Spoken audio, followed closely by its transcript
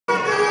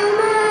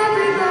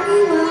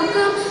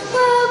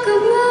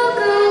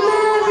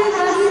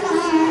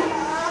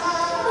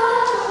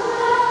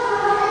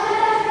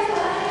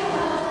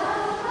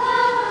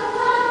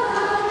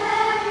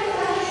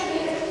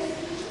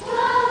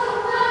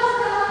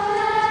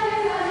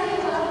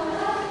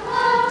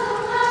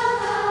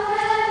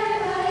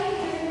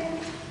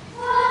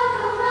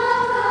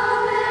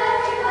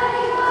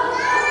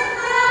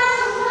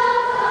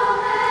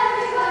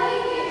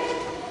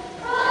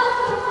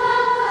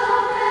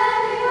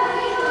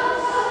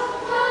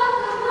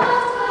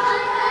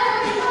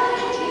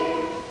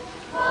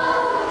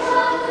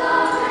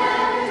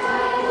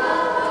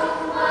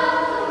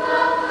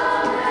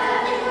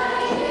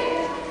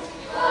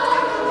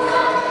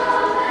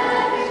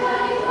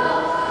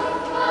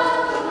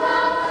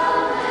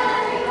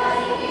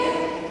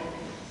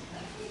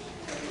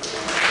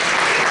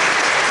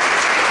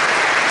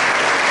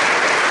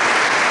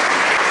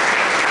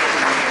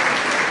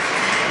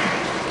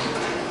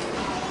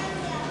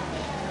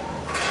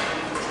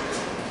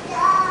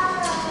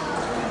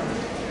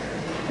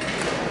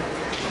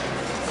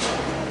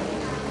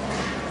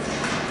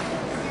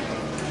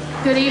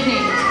Good evening,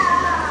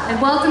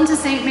 and welcome to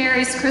St.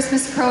 Mary's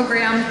Christmas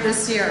program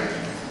this year.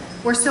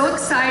 We're so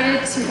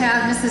excited to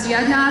have Mrs.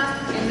 Yednock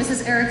and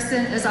Mrs.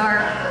 Erickson as our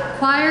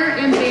choir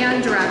and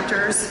band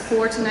directors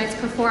for tonight's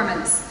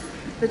performance.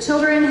 The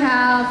children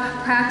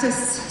have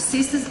practiced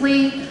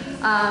ceaselessly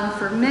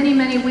for many,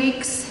 many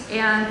weeks,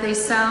 and they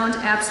sound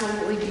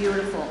absolutely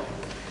beautiful.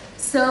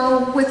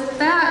 So with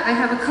that, I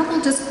have a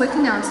couple just quick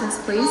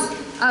announcements, please.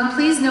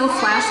 Please no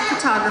flash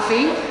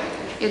photography.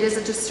 It is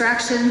a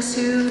distraction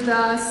to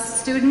the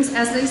students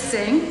as they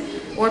sing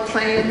or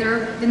play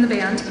in the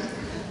band.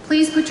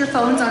 Please put your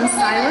phones on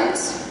silent.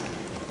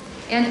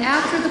 And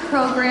after the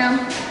program,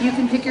 you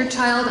can pick your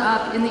child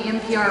up in the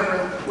NPR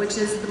room, which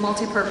is the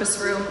multi-purpose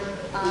room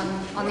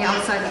on the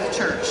outside of the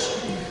church.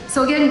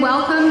 So again,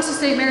 welcome to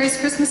St. Mary's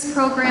Christmas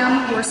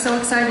program. We're so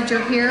excited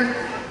you're here,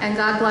 and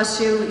God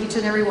bless you, each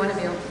and every one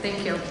of you.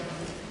 Thank you.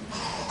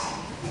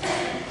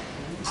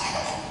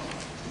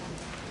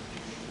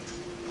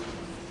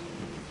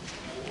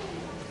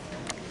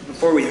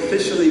 Before we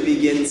officially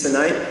begin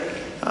tonight,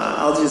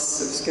 I'm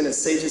just going to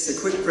say just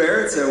a quick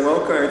prayer to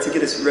welcome, to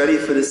get us ready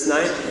for this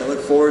night. I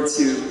look forward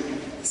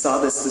to, saw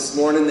this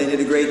morning, they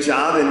did a great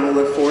job, and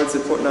we'll look forward to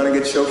putting on a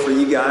good show for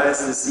you guys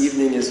this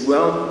evening as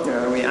well.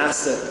 We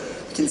ask to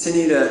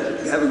continue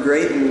to have a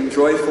great and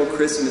joyful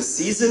Christmas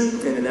season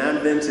and an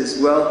Advent as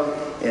well.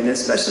 And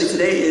especially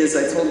today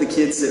I told the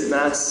kids at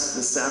Mass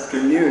this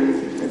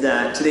afternoon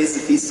that today's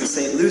the feast of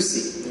St.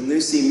 Lucy, and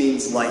Lucy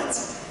means light.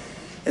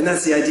 And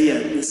that's the idea.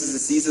 This is the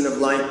season of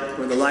light,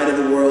 where the light of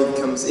the world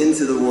comes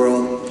into the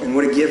world, and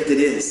what a gift it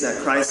is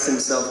that Christ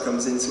himself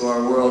comes into our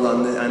world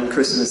on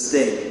Christmas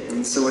Day.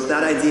 And so with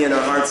that idea in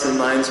our hearts and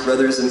minds,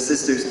 brothers and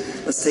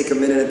sisters, let's take a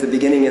minute at the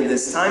beginning of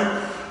this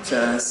time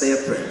to say a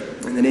prayer.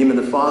 In the name of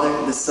the Father,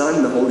 the Son,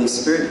 and the Holy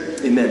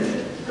Spirit,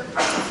 amen.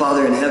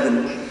 Father in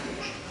heaven,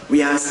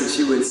 we ask that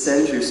you would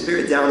send your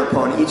Spirit down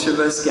upon each of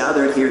us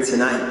gathered here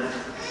tonight,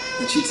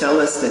 that you tell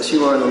us that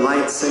you are the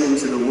light sent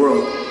into the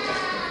world,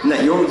 and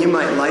that you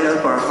might light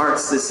up our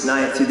hearts this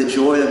night through the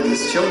joy of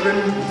these children,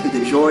 through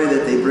the joy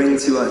that they bring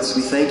to us.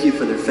 We thank you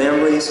for their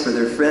families, for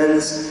their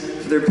friends,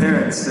 for their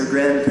parents, their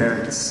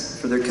grandparents,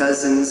 for their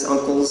cousins,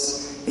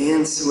 uncles,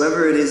 aunts,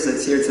 whoever it is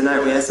that's here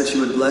tonight. We ask that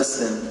you would bless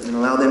them and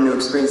allow them to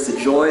experience the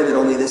joy that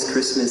only this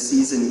Christmas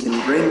season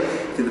can bring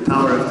through the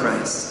power of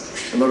Christ.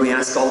 And Lord, we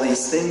ask all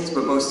these things,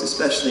 but most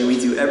especially we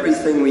do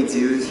everything we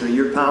do through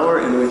your power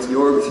and with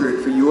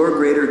for your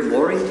greater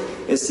glory.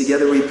 As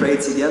together we pray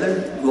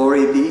together,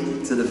 glory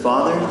be to the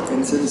Father,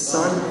 and to the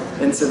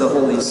Son, and to the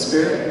Holy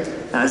Spirit,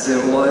 as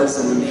it was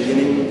in the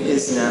beginning,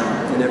 is now,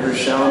 and ever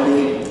shall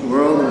be,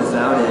 world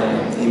without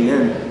end.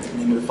 Amen. In the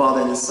name of the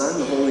Father, and the Son,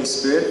 and the Holy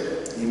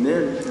Spirit.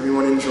 Amen.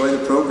 Everyone enjoy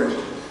the program.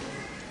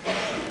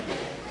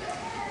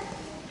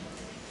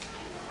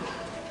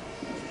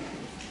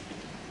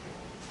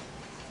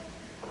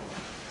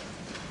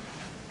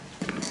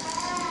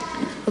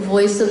 A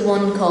voice of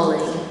one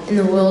calling, in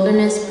the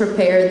wilderness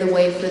prepare the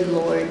way for the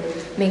Lord.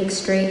 Make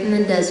straight in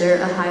the desert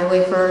a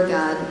highway for our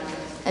God.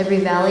 Every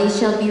valley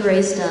shall be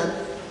raised up,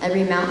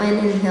 every mountain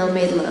and hill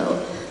made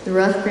low. The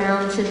rough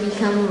ground should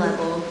become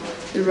level,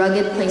 the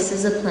rugged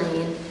places a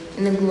plain,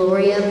 and the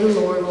glory of the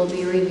Lord will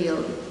be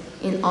revealed,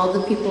 and all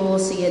the people will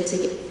see it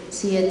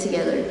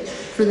together.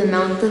 For the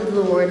mouth of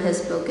the Lord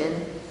has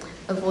spoken.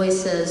 A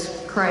voice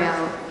says, cry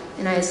out.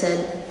 And I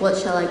said, what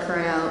shall I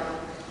cry out?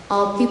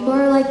 All people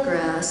are like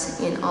grass,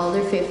 and all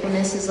their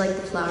faithfulness is like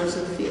the flowers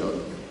of the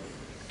field.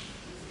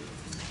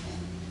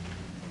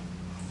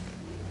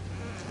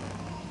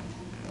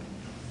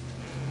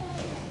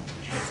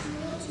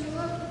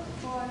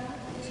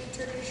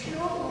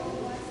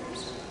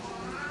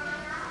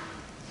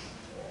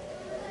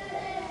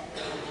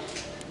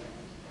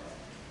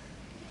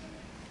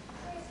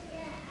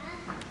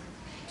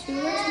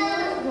 Tula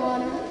Tula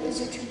Iguana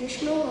is a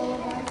traditional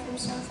lullaby from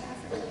South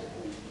Africa,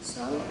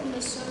 sung in the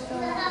Sotho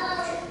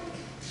language.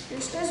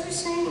 Just as we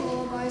sing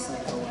lullabies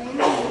like Away in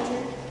the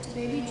Manger to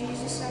baby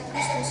Jesus at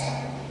Christmas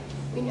time,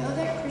 we know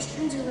that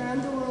Christians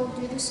around the world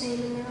do the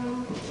same in their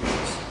own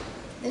ways.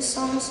 This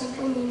song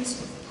simply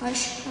means,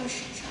 hush,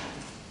 hush, child.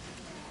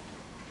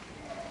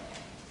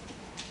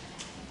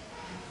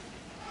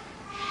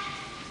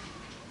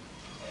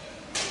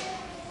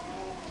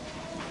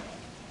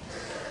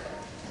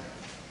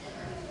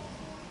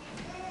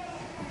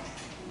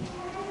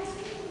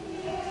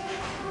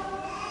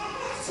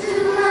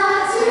 Tula,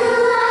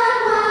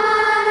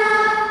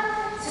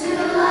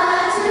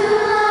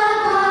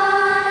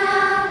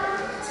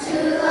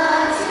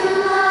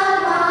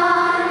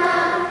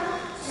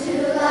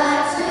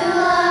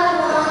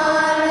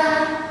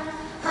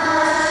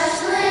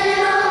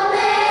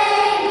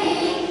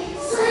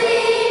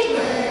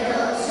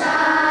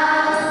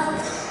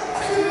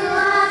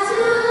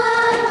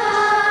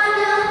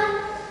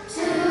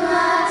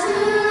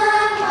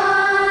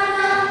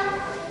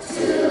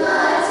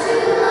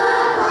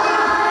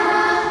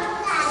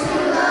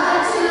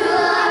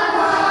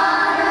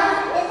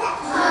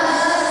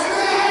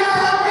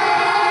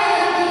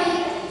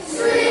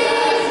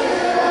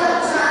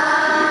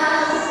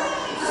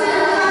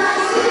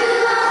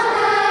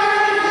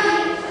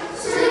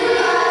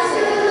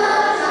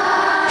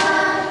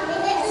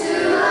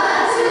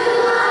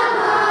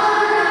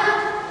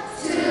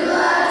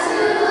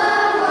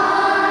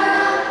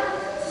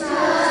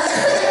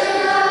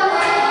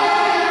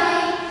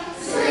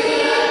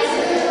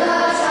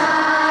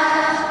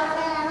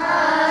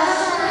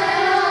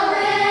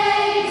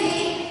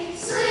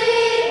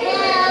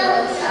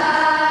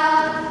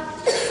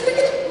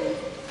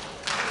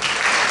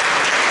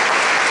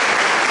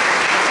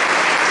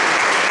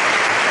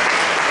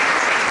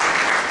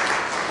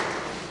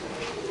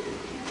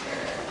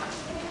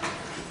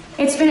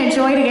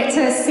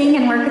 to sing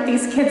and work with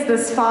these kids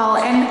this fall,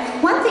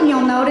 and one thing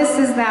you'll notice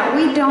is that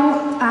we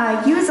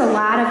don't use a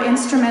lot of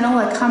instrumental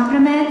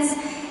accompaniments,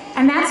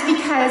 and that's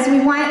because we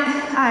want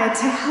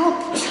to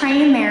help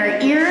train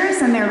their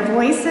ears and their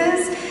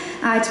voices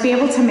to be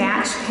able to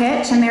match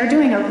pitch, and they're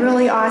doing a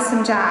really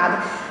awesome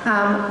job.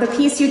 The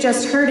piece you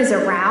just heard is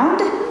a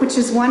round, which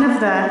is one of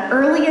the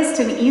earliest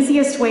and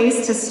easiest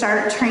ways to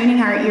start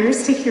training our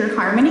ears to hear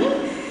harmony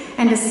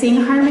and to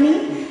sing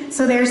harmony.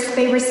 So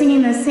they were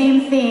singing the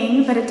same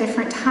thing, but at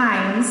different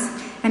times,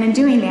 and in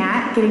doing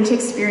that, getting to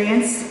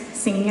experience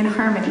singing in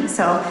harmony.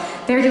 So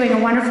they're doing a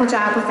wonderful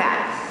job with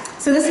that.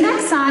 So this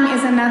next song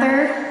is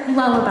another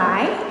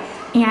lullaby,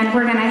 and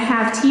we're gonna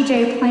have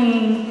TJ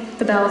playing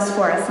the bells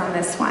for us on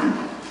this one.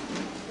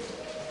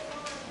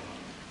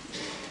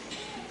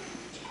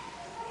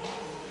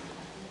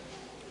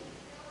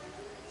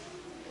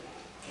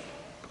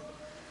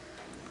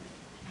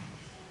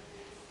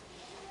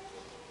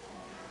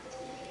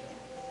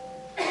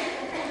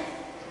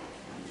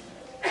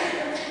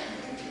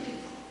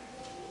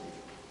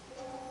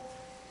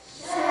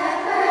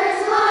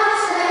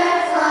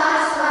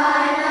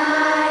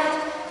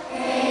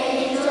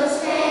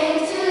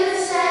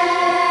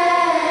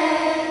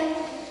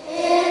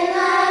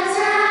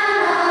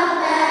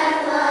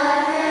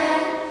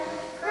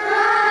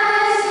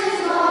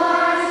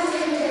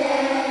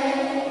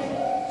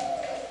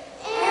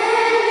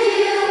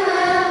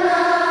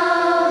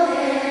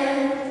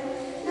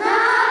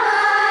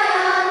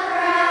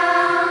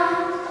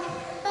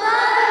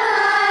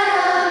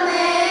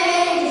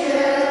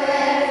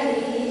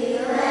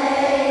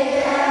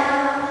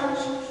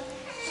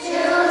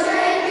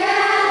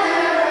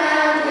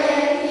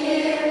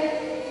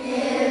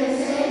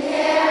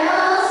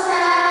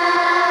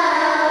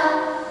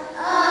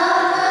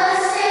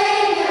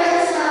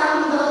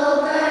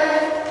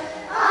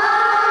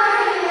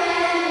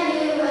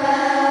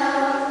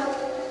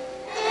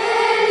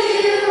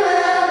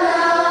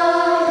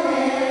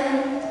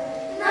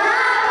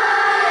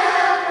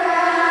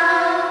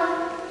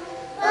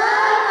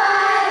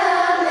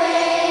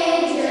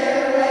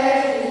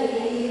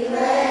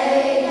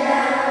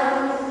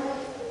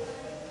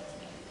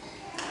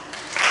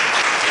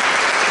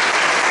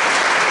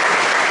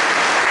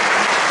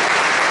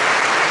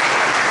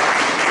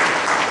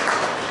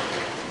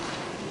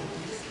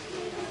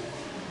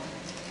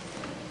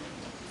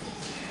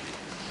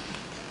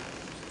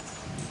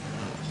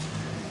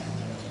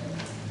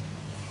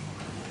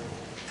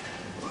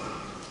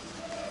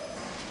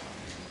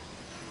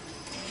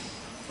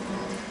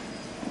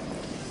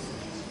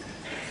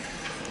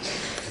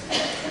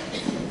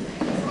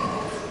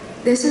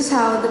 This is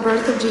how the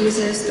birth of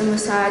Jesus, the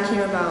Messiah, came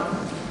about.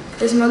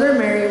 His mother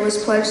Mary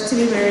was pledged to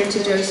be married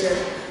to Joseph,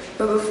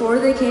 but before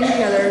they came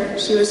together,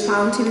 she was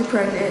found to be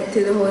pregnant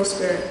through the Holy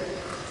Spirit.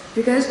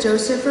 Because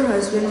Joseph, her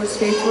husband, was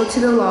faithful to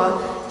the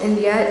law and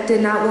yet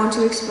did not want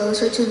to expose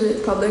her to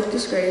the public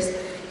disgrace,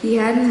 he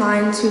had in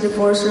mind to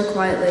divorce her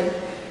quietly.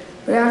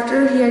 But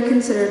after he had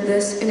considered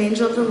this, an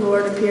angel of the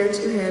Lord appeared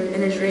to him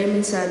in a dream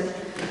and said,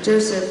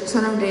 "Joseph,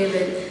 son of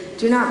David,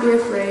 do not be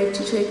afraid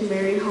to take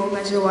Mary home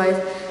as your wife,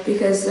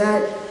 because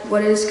that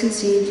what is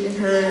conceived in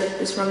her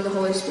is from the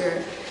Holy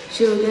Spirit.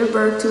 She will give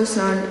birth to a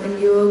son, and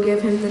you will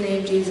give him the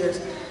name Jesus,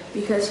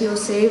 because he will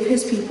save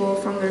his people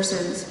from their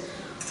sins."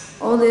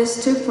 All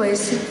this took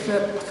place to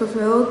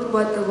fulfill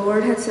what the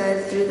Lord had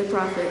said through the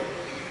prophet.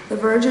 The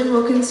virgin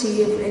will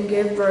conceive and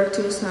give birth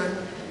to a son,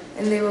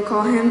 and they will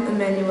call him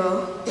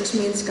Emmanuel, which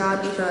means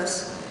God with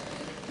us.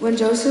 When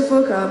Joseph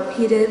woke up,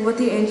 he did what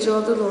the angel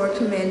of the Lord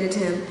commanded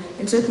him,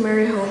 and took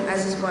Mary home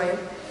as his wife.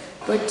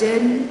 But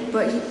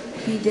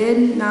he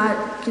did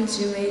not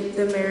consummate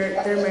their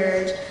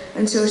marriage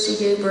until she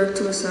gave birth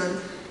to a son,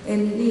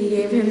 and he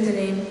gave him the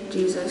name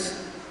Jesus.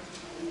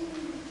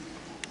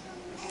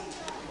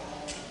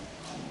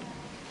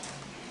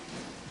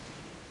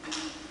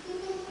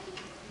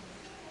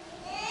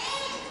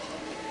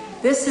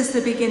 This is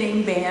the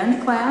beginning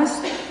band class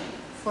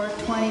for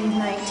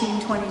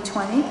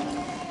 2019-2020.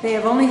 They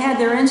have only had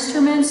their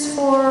instruments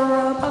for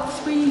about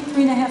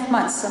 3.5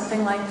 months,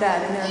 something like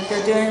that, and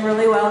they're doing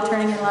really well,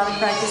 turning in a lot of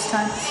practice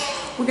time.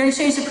 We're going to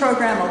change the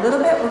program a little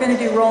bit. We're going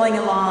to do Rolling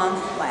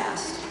Along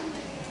last.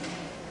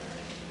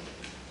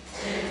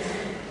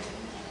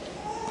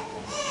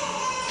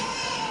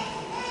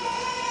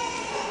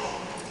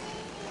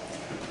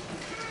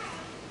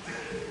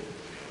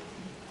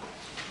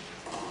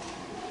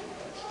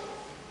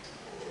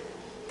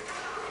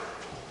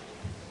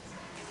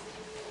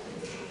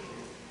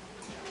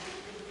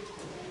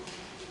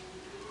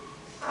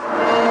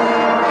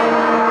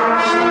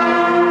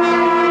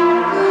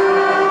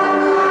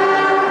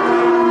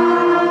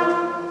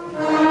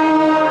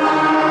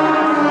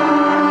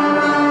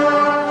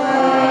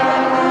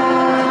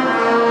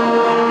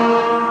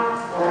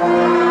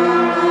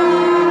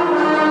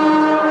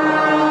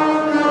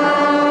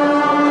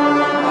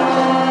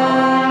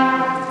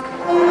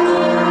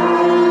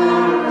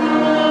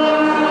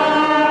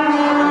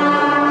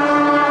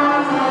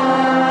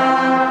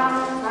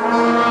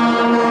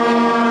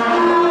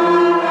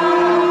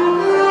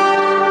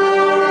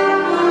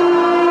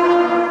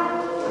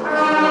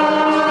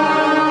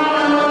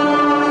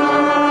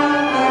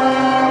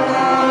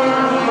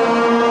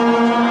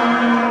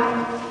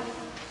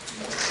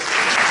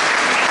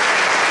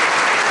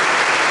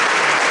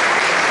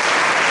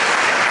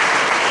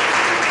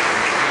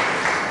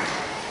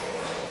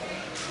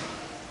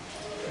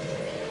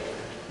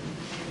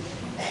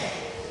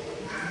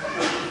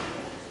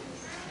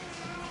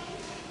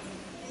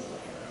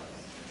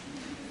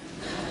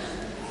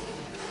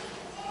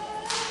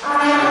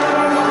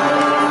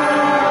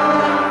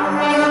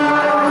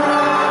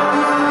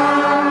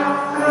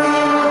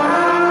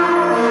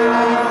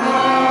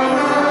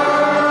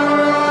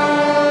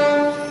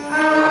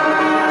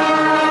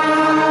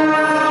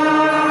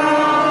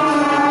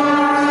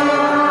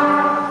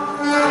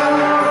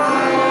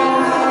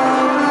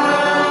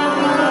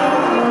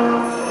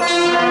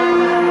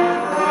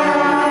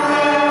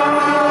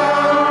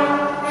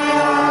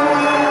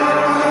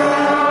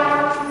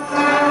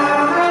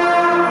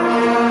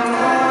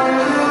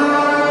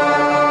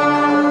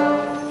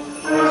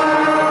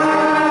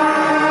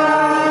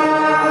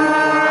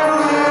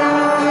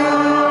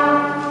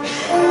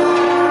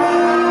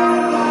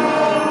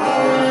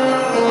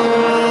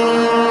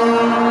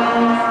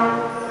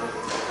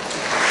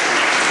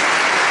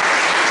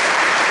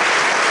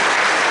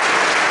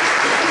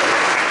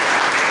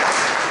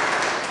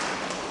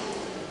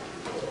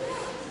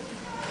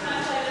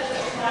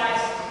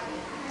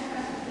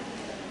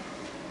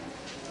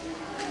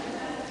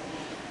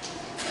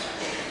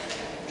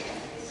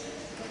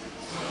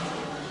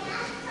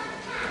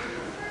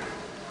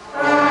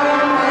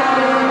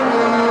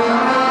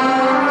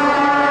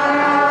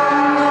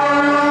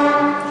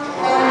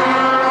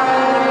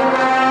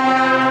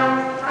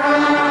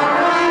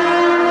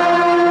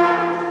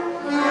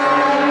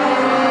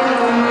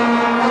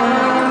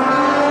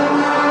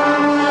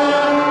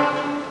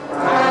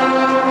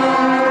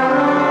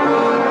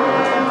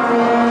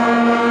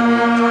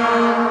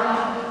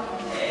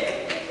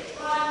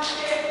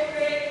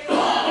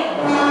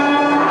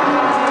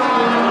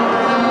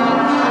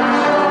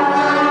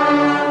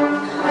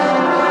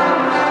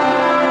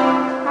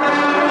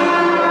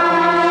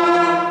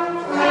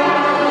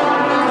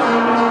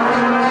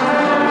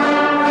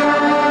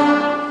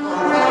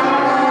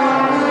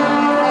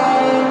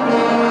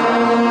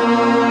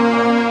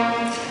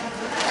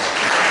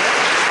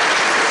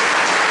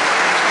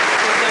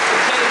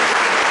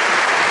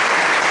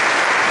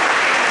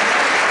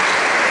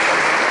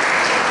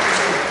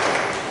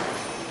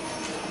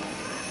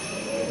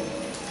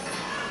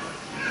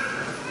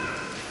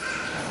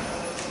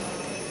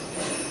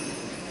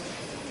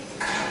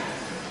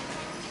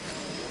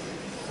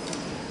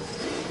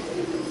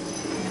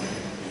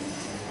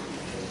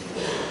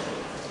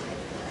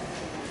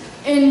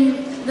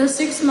 In the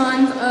 6th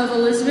month of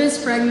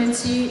Elizabeth's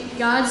pregnancy,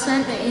 God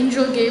sent the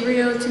angel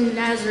Gabriel to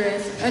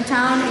Nazareth, a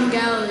town in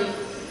Galilee,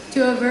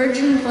 to a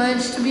virgin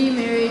pledged to be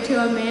married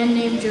to a man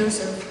named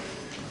Joseph,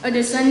 a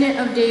descendant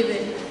of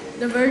David.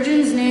 The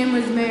virgin's name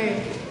was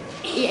Mary.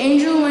 The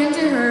angel went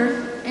to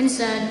her and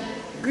said,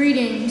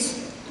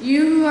 "Greetings,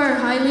 you who are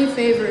highly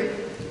favored.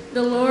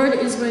 The Lord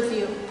is with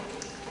you."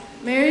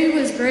 Mary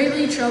was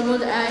greatly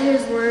troubled at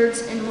his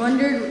words and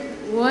wondered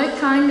what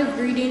kind of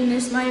greeting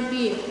this might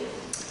be.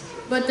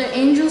 But the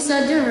angel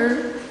said to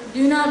her,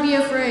 "Do not be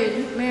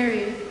afraid,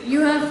 Mary.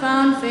 You have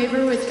found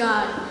favor with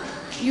God.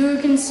 You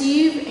will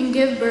conceive and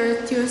give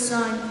birth to a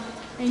son,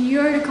 and you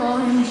are to call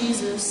him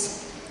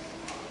Jesus.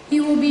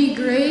 He will be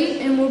great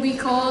and will be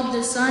called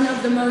the Son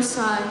of the Most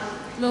High.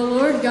 The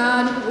Lord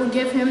God will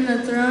give him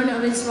the throne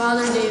of his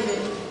father David,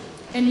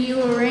 and he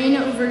will reign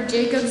over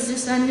Jacob's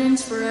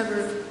descendants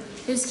forever.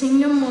 His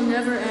kingdom will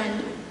never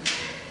end."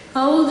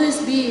 "How will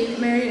this be?"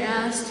 Mary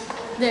asked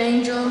the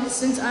angel,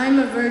 "since I am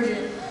a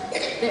virgin?"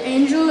 The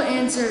angel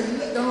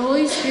answered, "The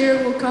Holy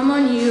Spirit will come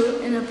on you,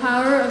 and the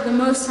power of the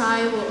Most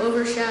High will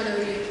overshadow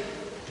you.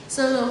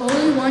 So the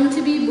Holy One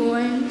to be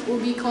born will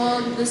be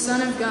called the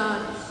Son of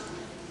God.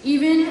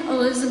 Even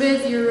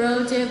Elizabeth, your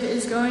relative,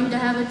 is going to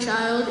have a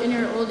child in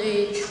her old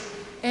age,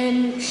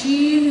 and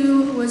she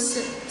who was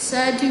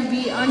said to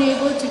be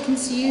unable to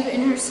conceive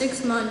in her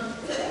 6th month.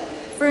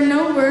 For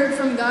no word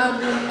from God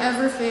will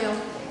ever fail."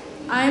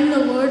 "I am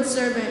the Lord's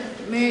servant,"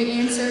 Mary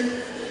answered.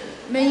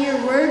 "May your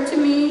word to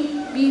me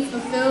be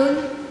fulfilled."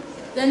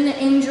 Then the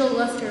angel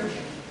left her.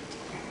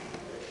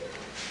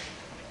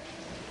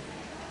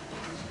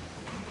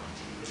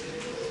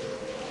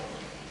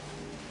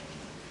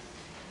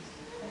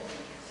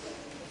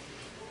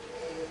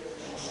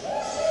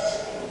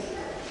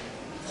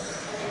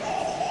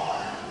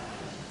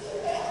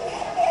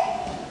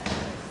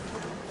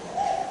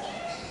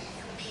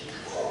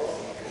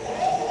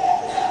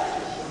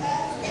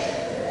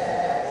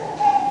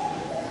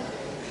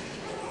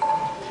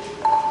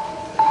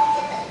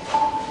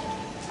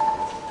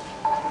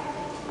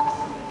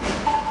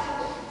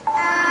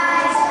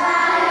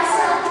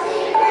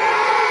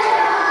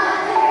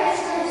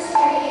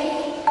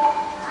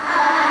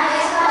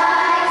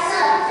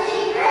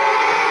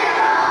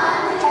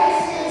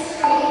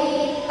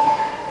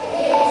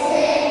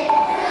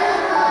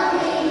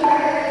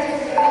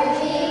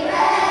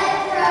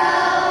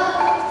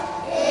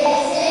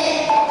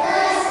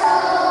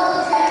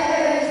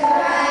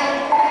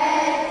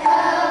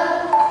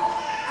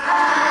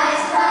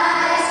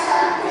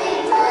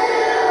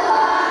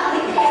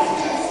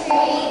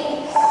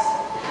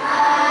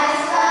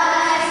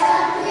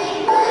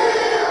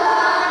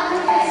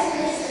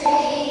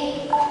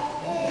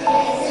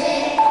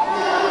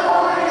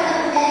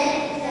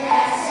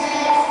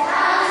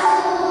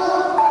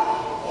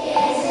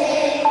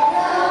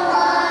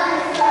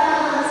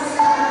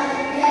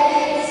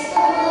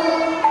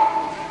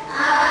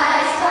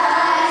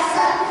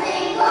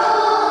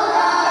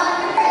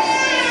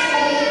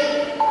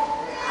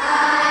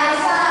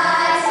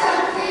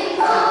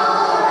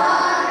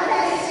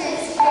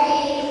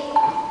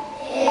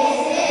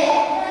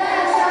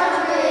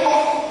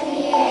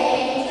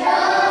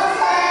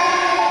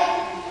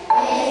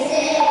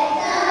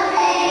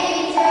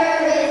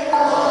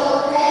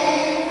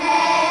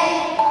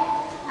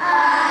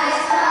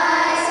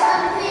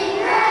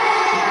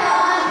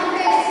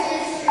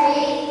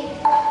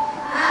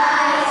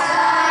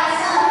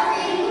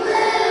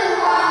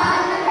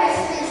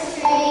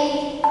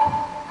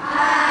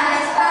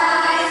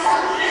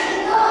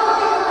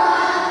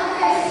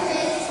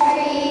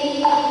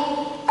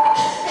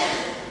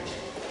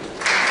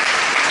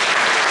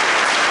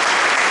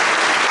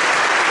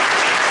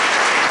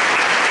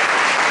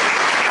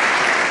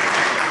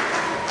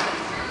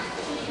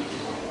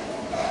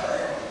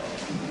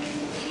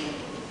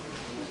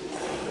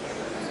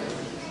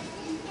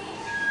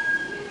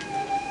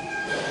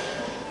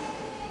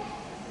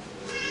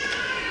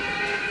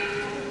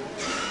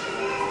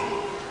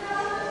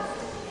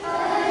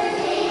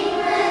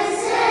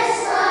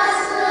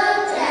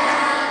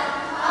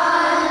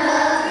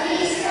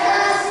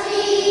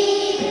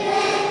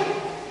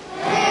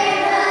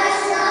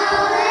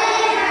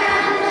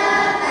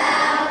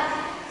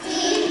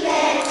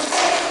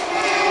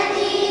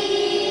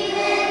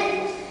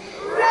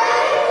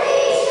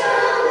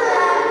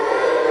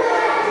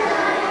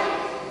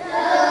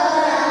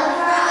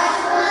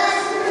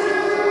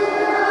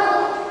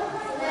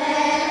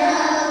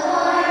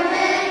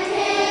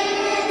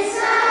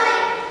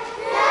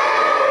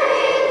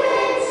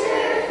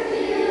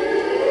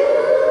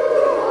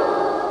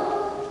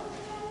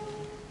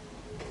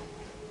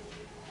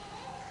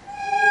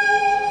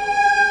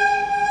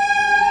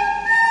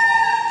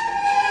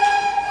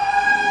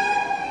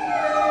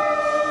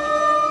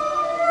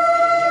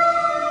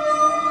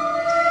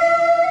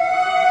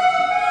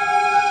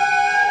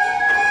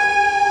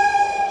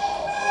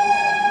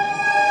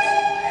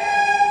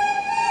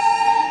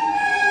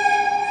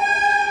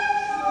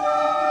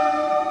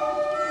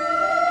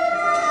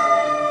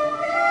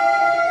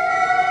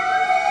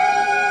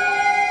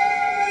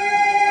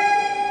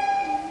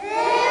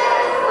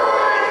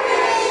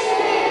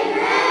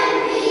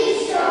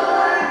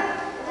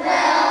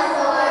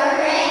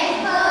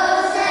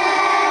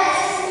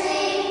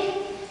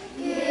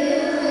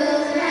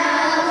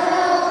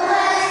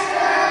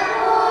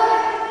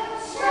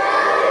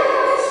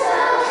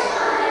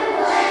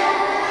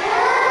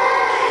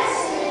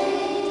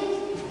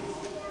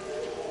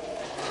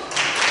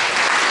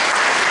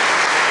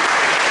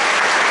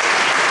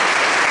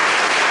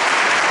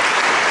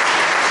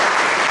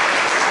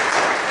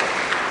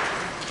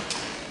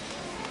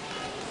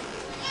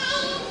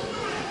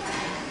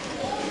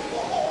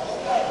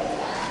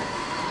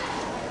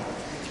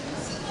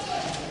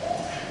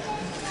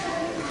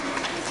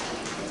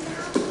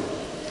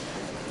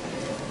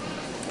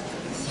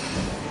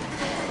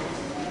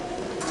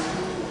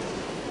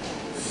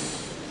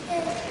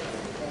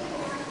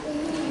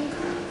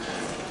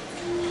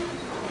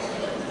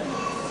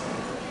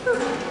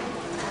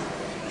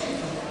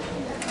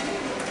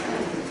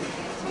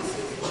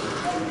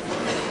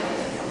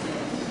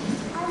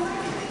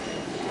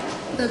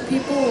 The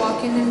people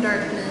walking in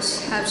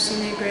darkness have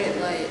seen a great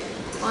light.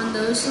 On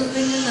those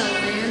living in the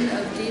land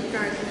of deep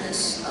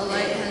darkness, a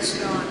light has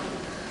dawned.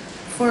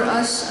 For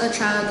us a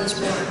child is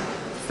born,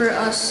 for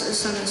us a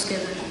son is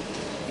given,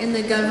 and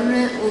the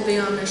government will be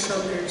on his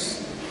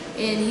shoulders.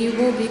 And he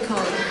will be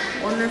called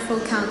Wonderful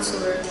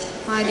Counselor,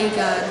 Mighty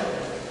God,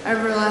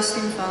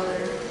 Everlasting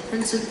Father,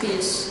 Prince of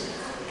Peace.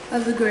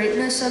 Of the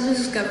greatness of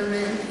his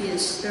government and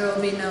peace there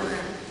will be no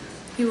end.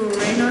 He will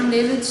reign on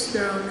David's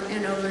throne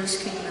and over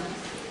his kingdom,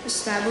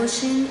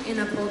 establishing and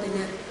upholding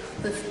it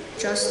with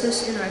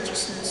justice and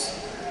righteousness.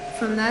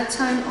 From that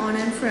time on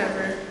and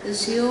forever, the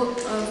zeal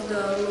of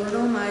the Lord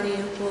Almighty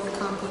will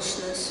accomplish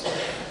this.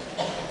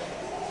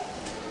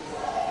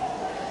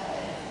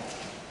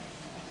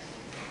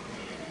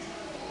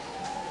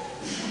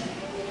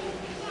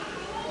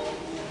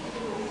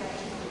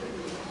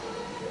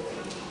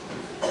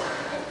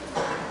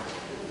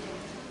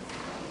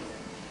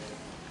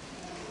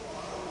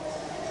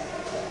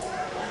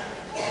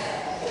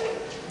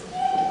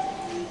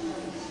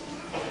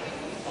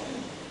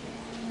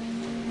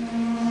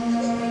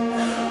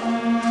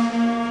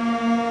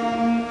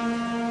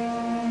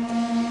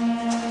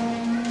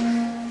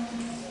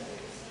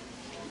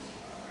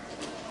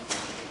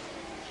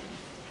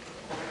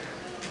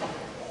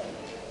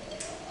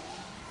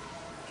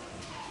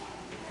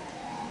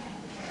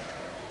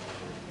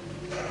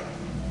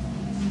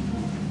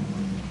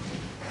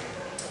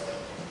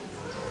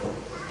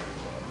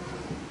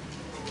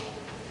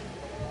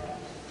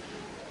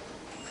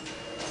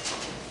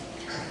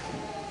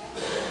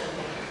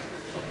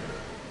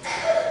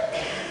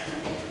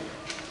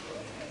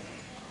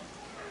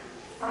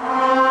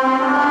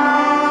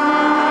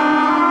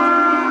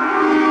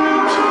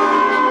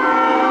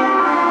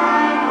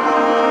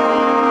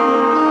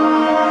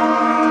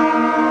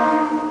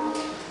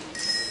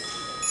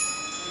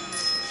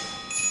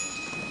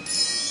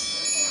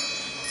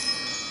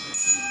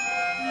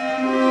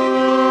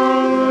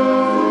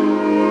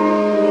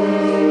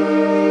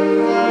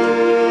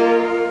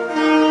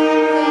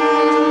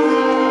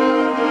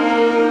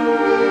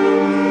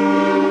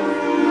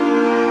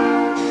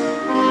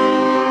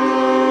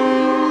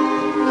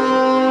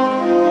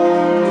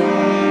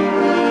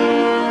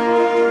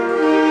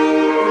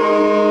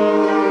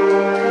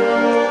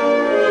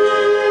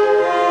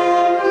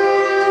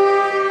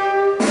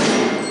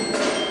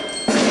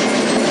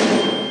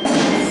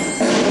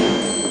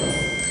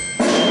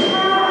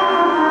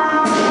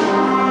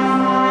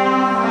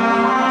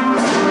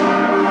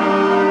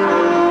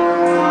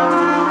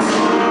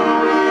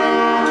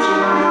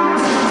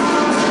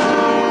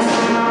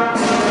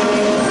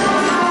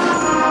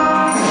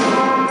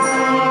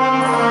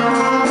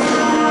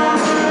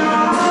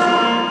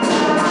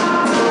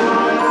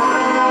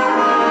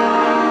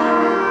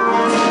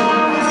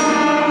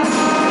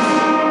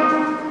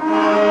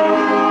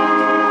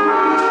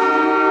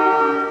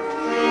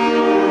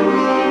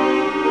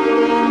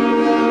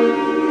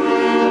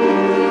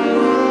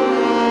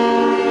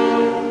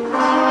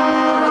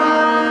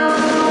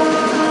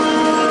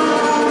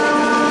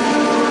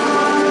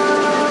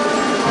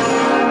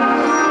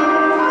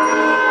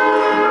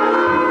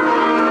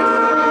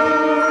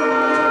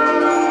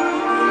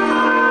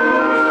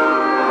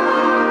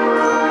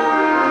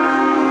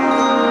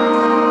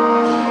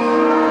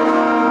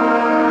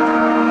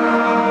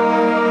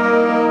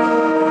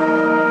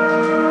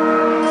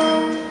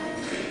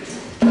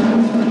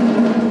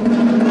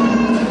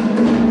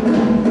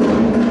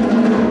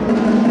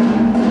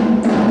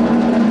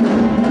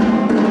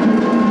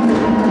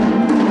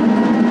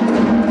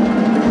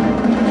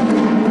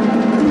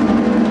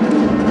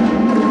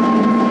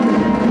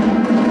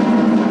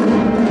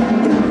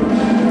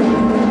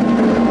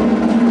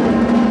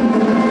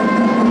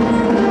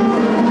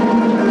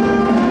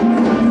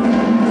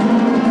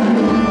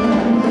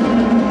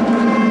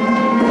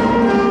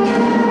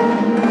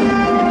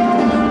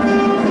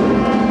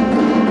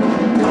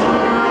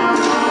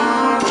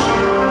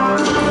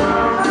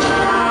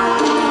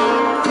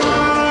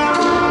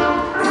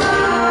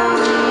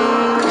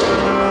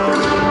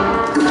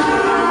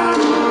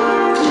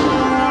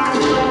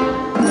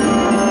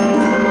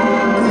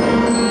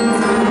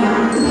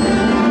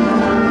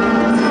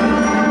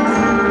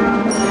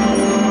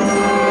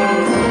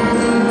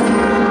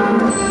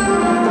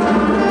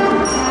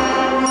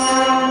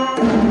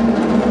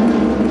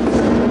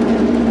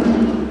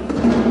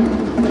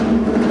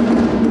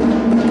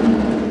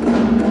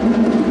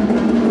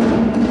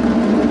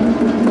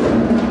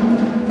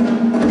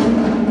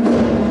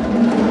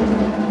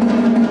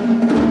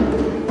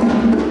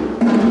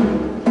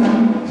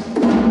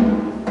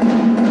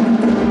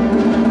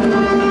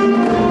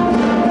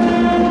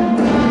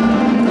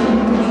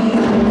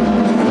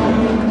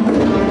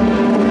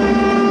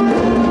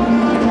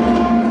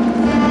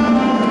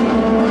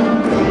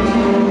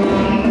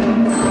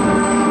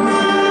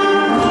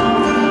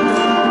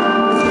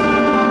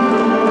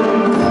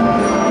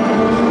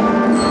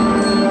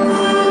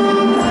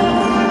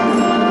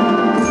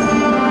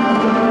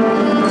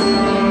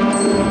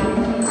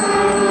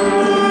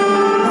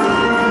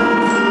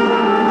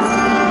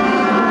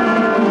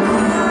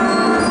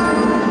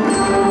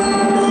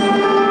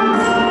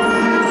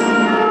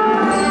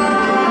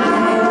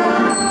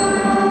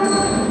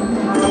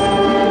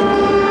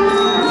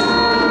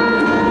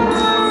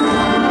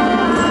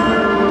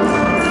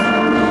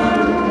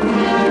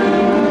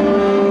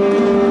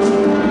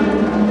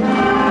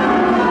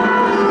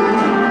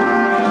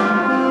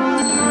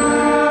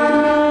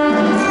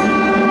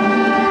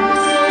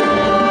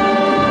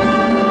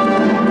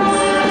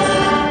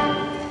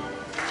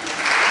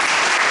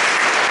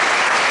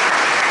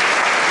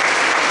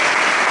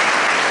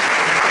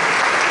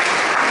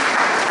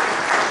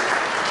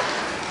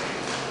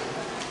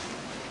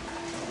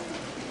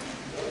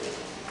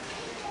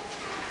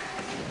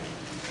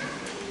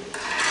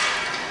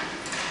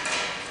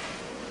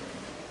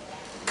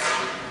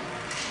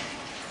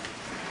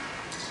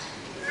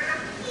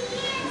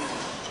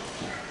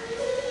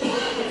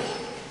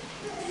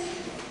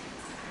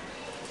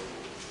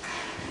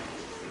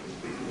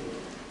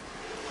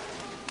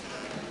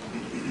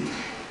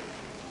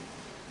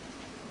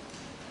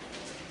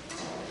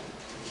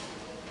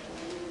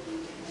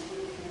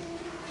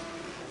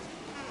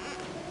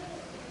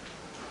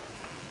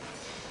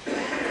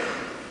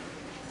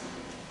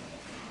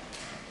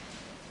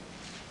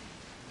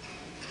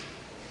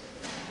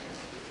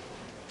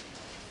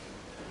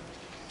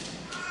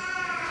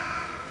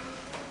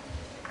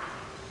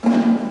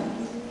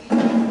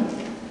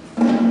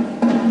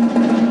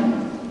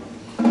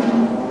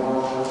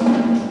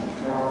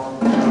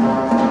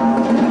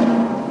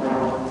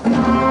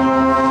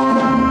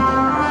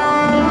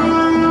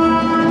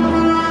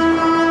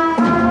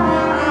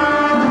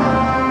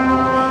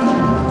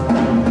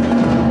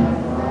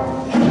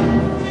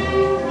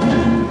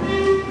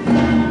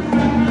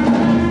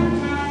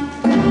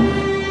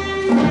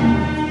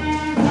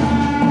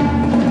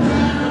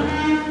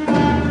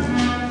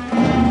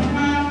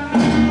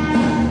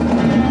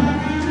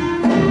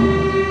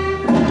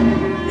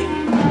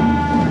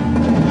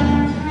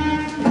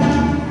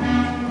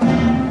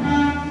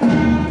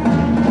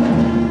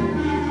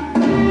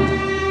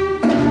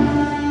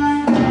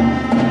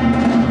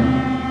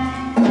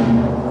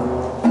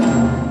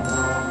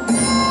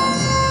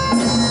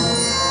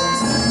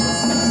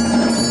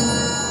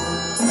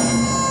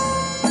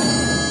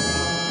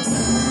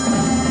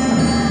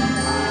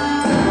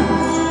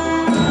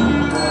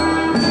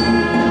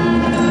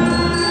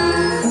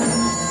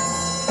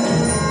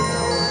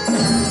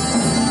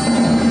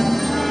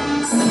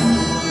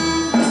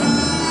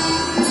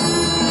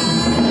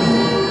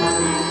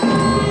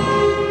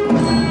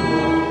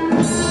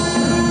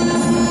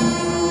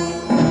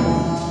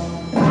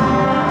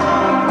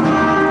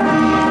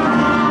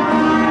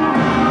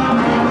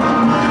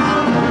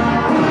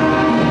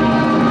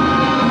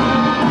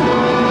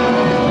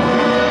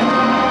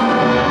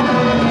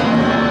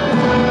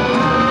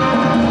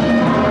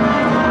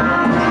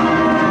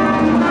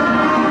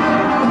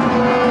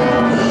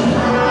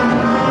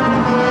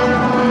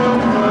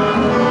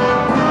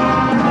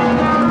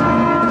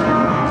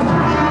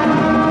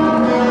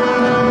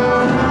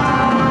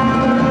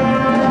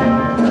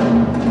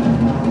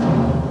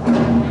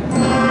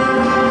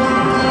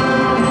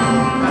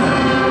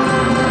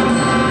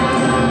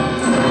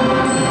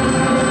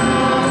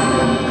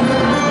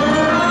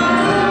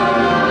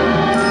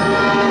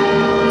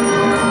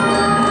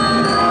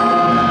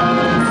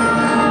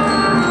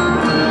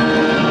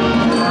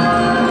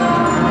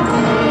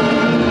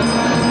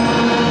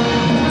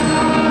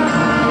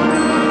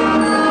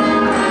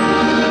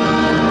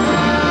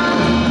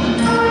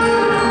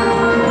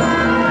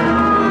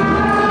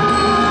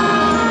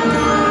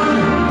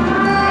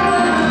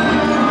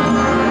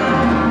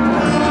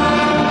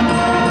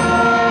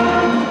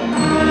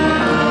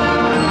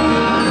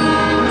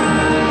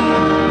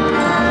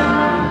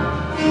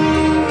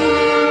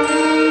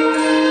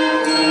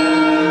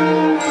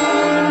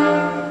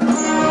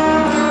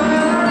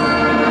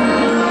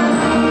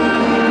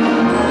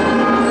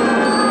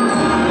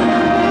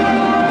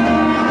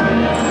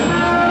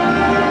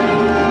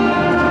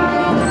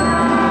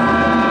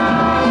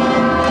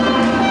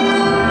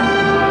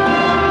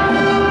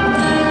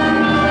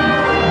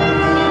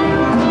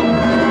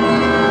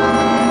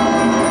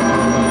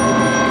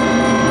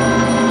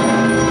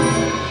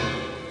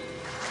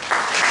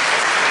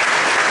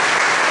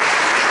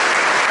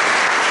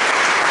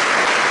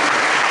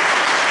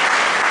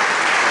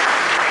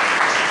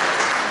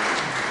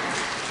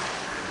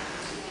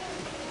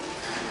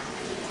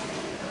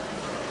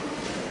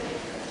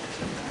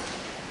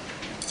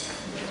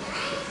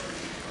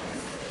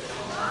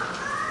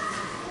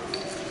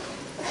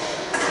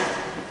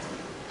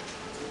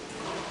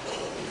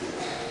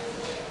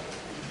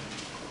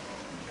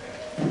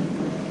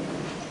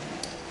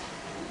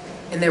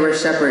 And there were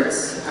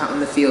shepherds out in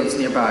the fields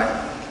nearby,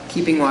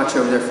 keeping watch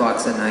over their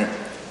flocks at night.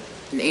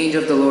 An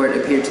angel of the Lord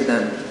appeared to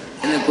them,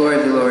 and the glory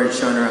of the Lord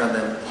shone around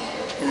them,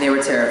 and they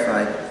were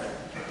terrified.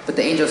 But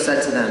the angel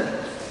said to them,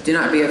 "Do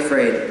not be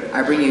afraid.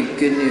 I bring you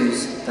good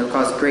news that will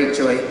cause great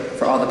joy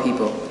for all the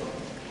people.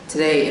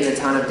 Today, in the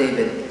town of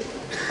David,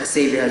 a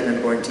Savior has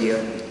been born to you.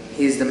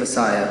 He is the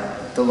Messiah,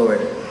 the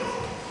Lord.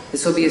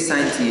 This will be a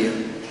sign to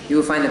you. You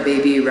will find a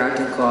baby wrapped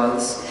in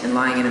cloths and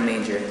lying in a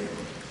manger."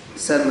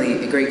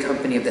 Suddenly, a great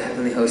company of the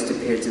heavenly host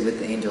appeared with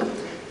the angel,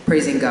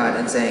 praising God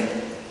and saying,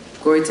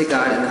 "Glory to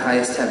God in the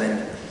highest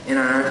heaven, and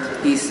on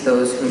earth peace to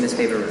those whom his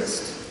favor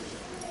rests."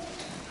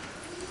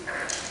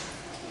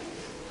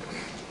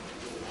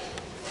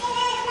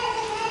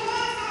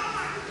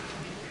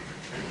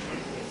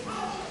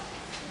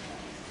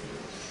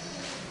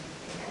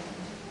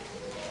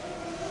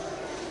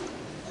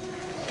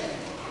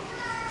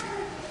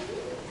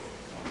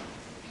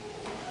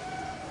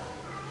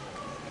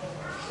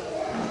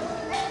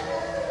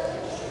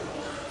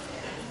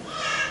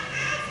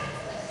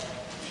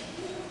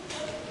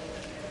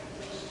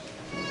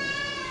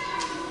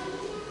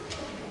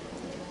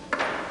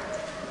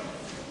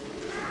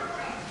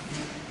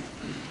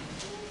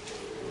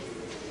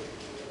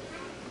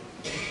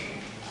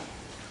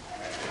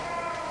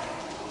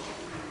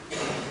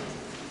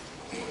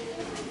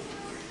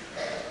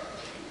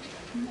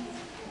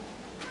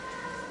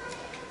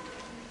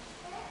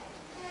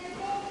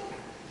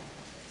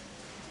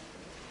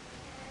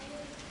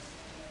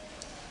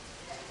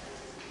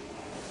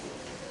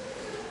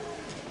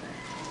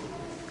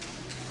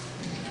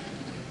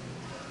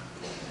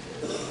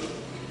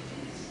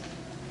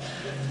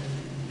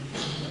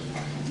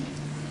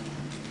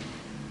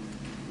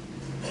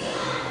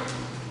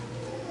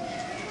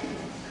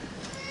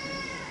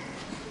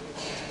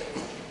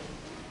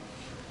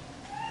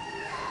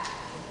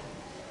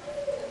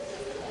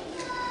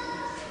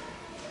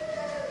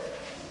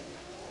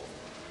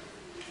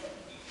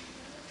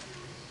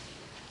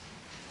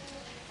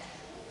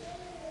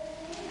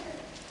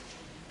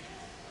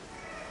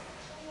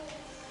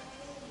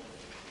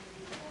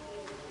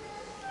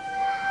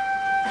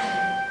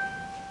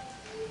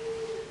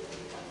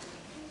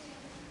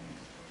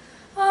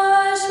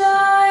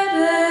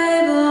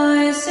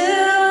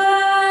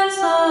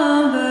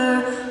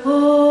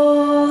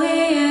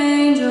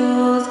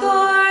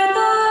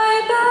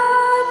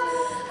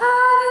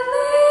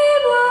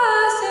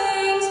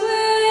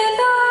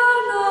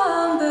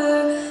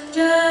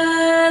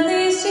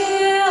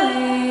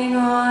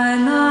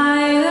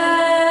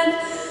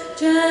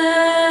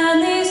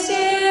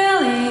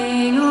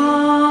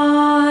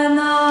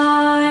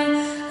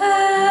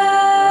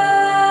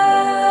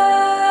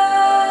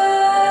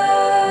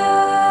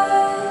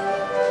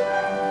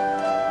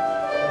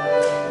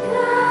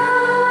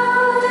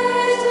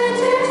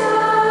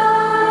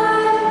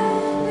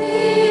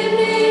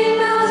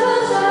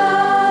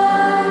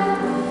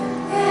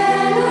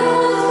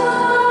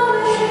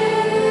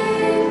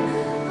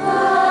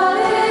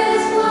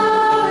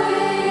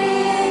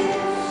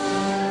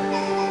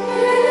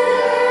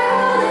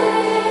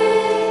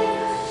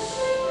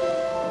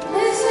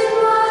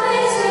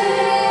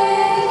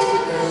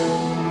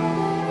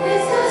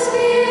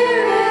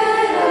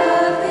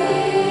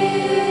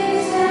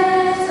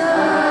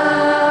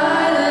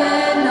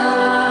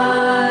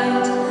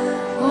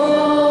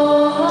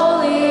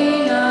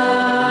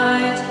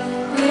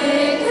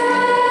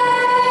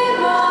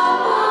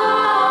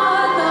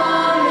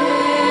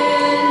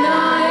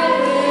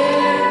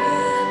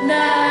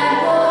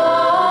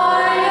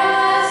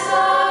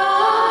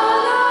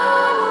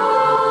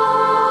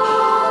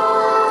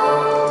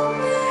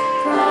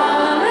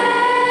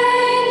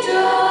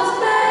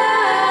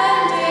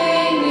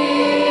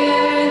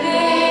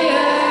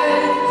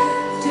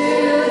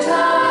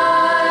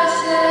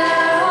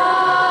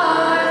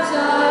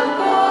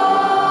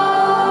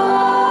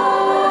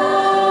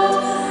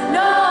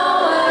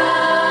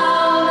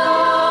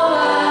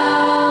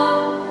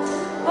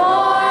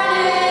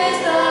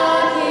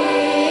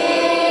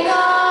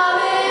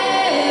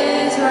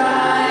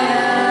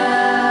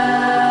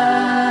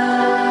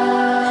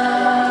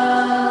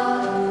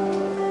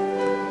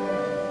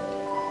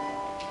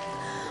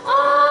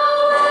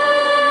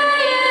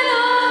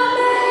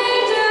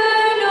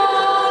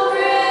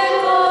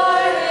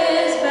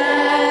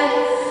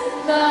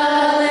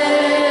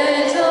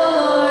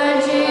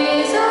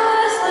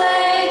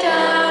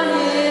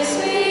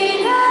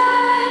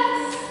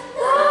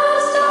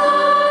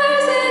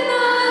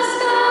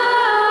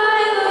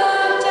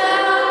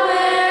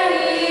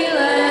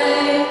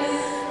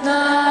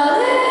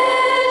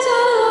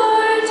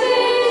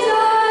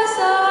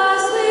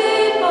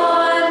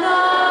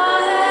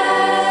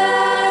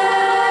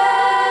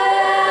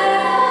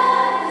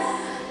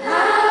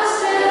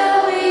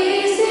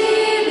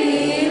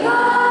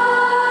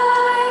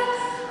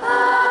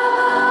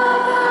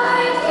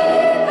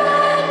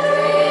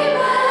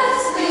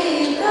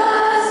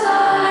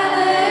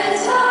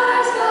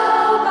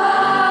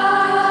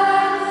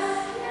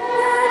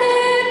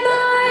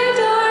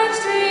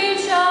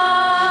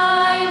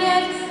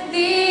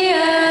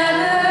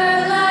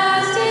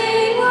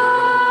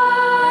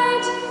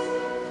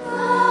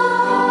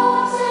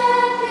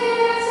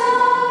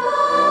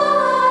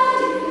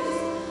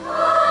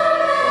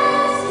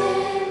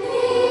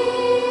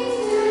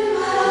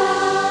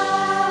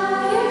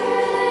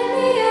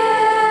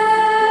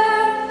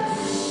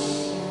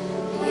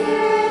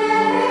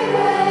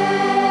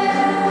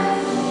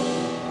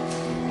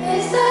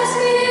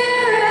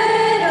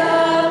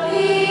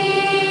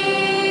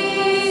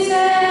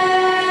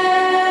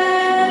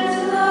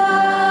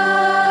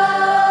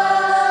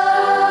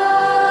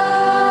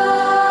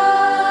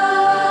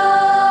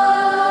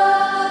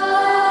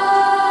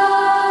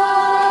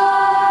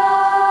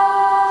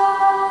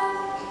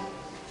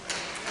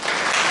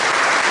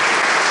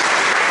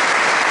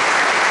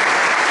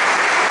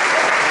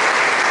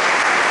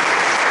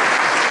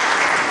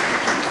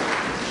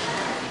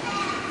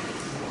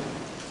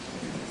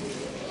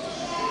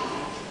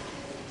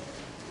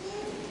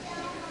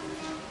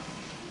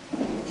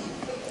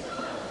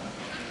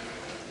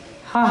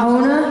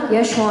 Hahona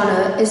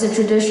Yeshwana is a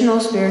traditional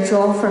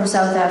spiritual from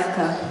South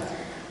Africa.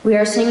 We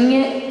are singing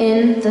it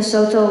in the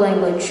Soto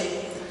language.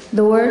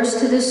 The words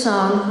to this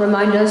song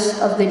remind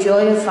us of the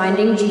joy of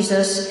finding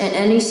Jesus in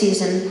any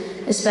season,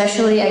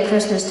 especially at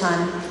Christmas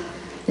time.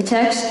 The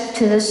text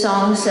to this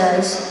song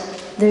says,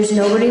 "There's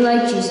nobody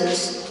like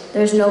Jesus.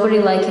 There's nobody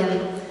like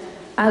him.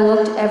 I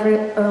looked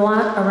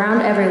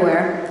around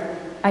everywhere.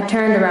 I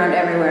turned around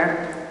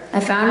everywhere.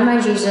 I found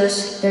my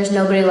Jesus. There's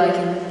nobody like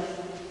him."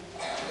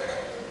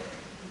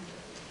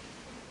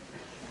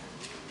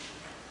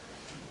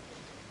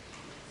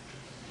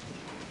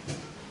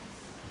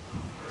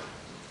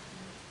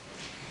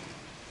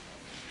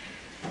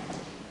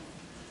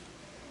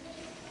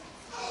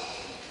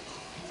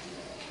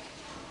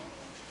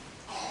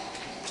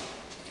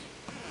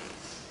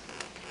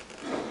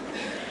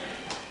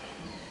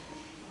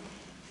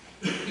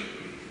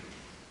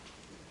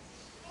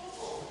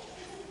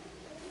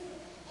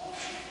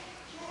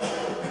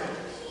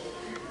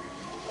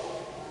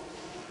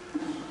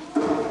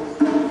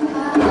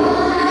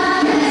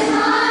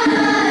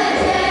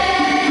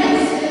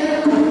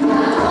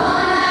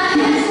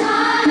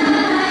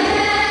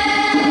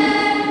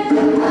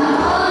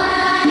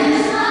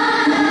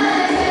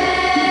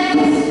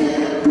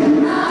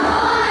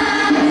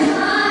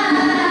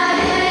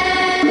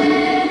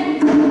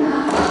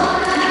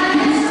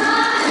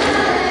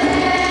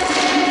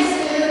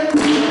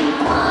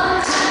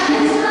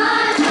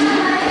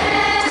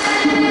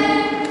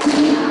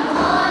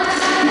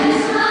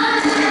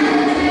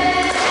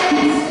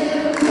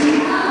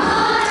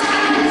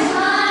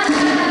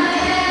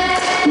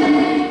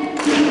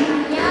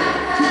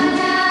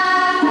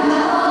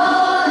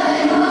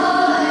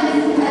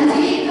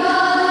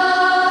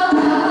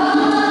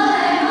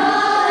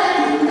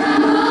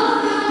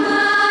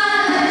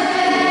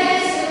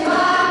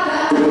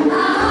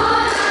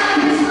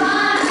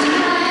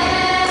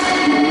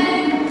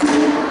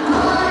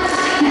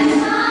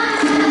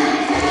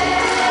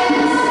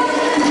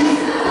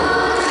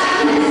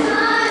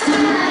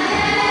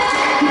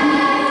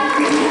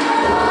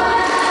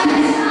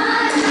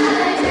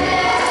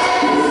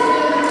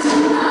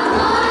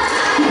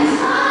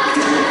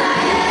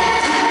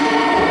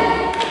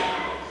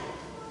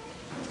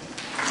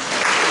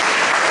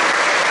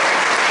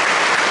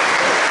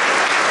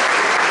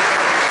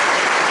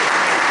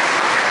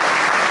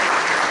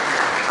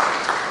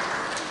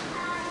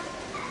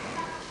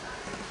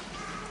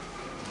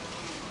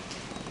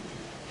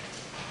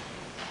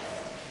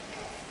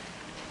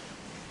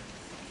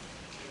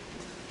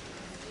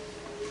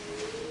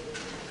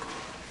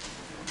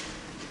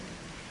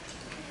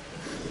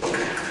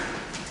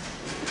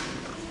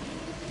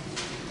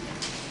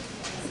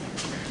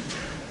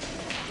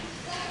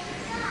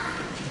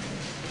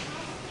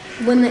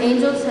 When the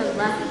angels had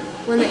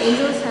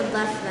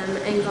left them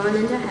and gone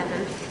into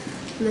heaven,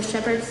 the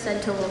shepherds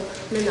said to one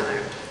another,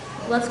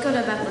 "Let's go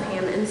to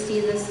Bethlehem and see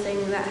this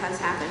thing that has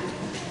happened,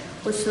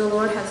 which the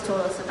Lord has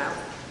told us about."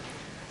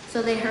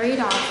 So they hurried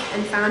off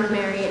and found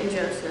Mary and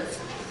Joseph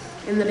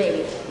and the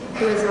baby,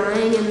 who was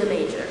lying in the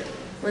manger.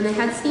 When they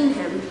had seen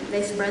him,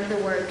 they spread the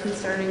word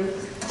concerning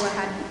what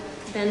had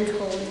been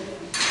told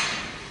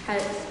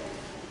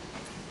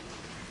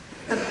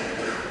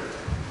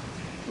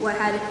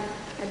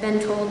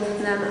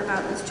them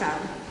about this child.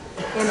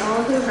 And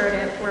all who heard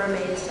it were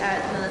amazed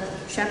at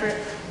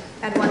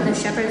what the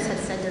shepherds had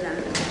said to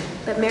them.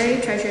 But Mary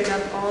treasured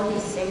up all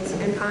these things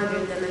and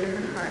pondered them in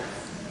her heart.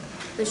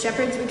 The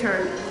shepherds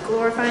returned,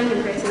 glorifying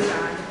and praising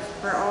God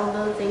for all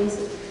the things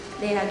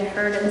they had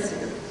heard and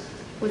seen,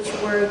 which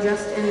were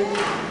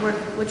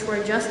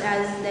just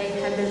as they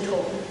had been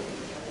told.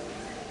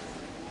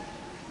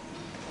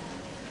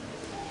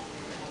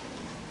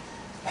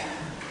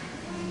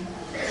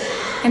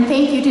 And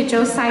thank you to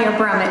Josiah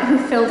Brummett, who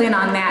filled in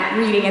on that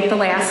reading at the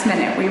last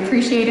minute. We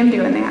appreciate him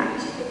doing that.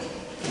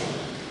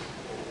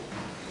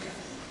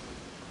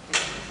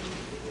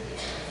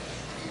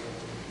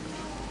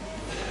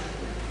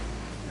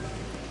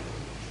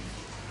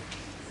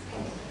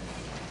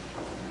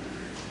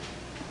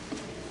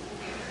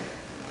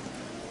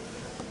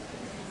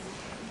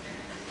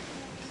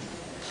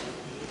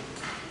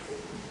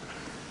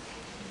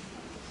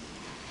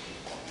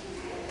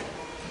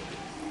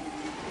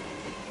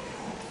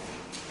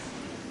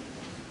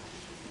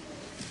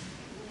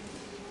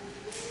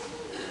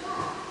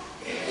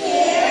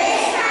 Yeah.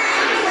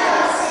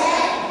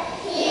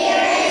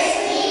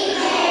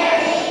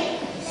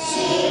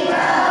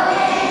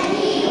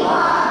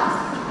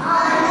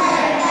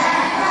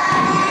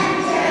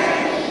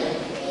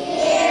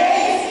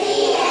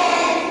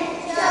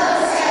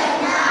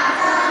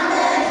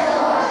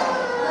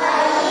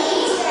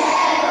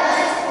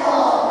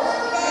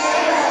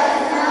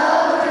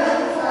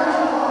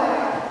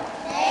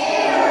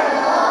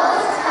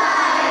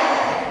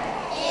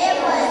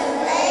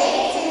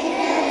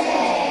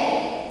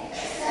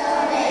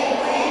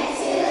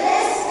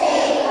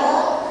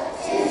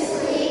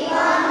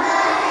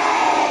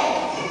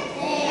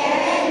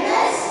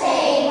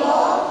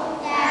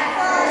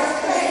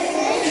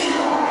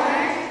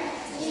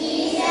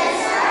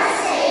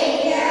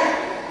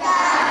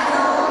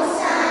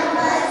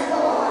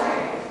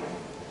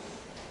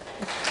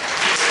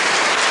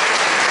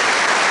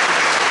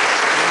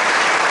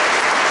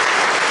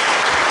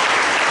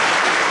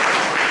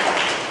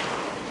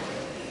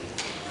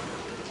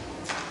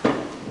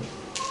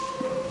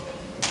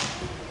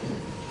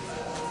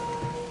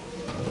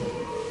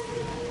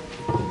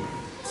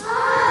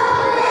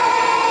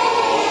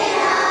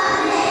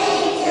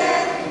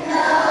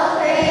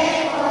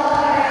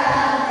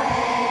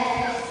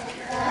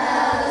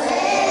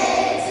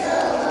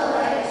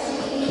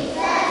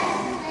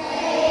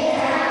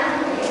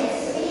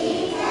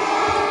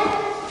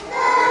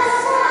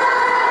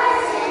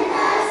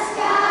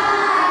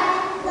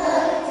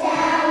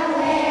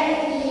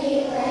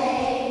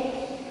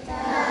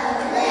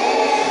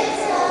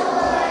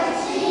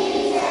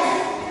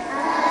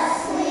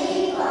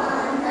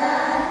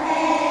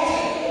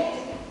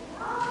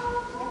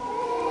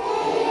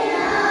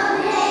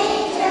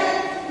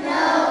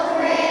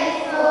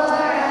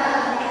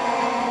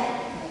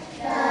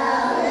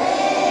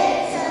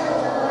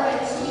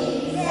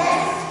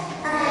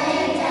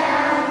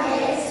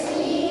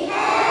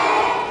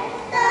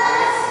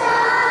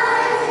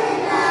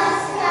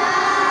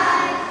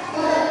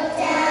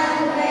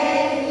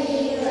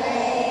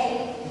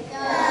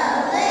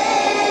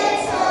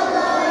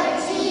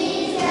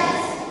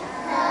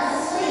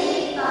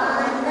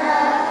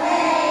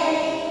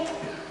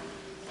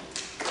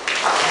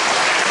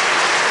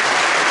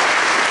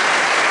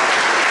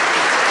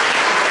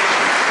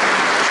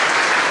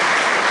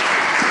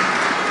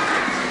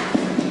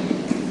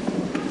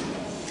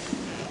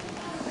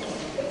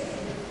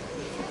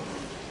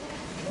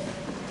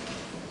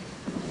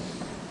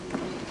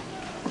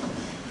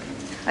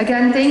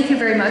 Again, thank you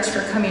very much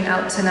for coming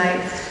out tonight.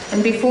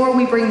 And before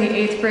we bring the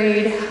 8th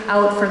grade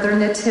out for their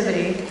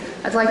nativity,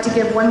 I'd like to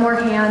give one more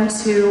hand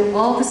to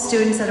all the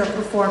students that have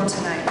performed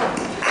tonight.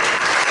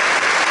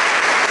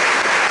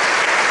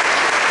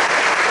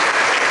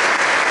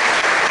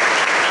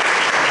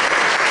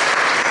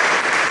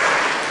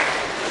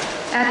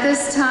 At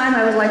this time,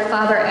 I would like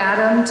Father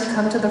Adam to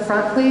come to the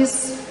front,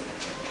 please.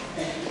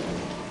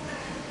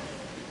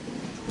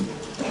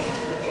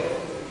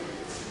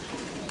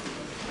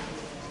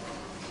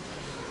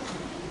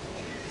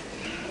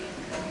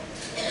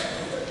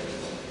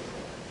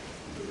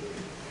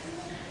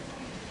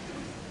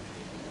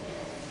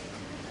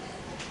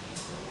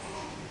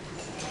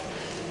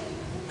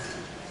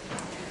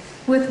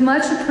 With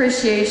much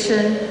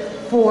appreciation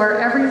for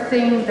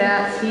everything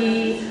that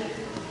he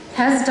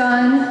has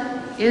done,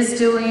 is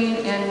doing,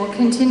 and will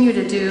continue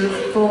to do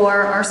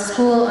for our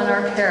school and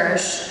our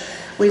parish,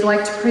 we'd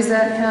like to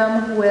present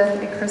him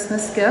with a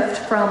Christmas gift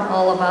from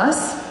all of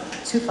us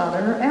to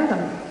Father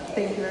Adam.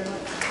 Thank you very much.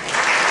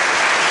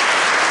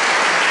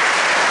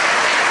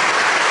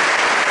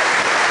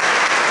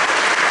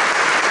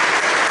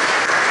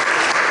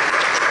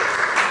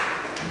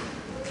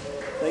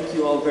 Thank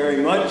you all very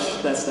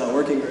much. That's not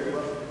working very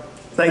well.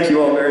 Thank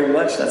you all very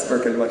much. That's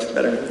working much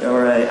better. All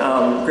right.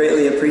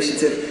 Greatly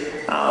appreciative.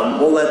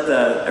 We'll let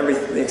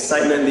the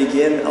excitement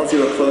begin. I'll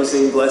do a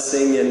closing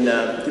blessing and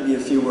give you a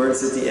few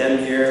words at the end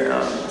here.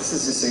 This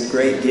is just a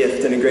great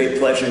gift and a great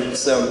pleasure.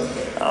 So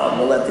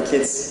we'll let the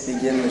kids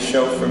begin the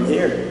show from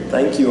here.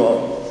 Thank you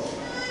all.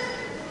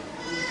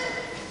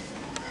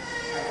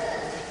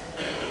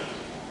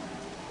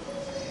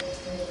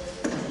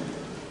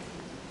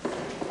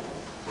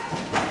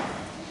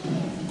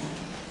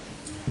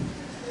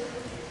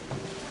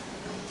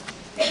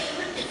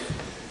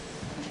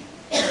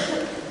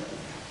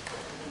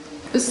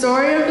 The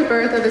story of the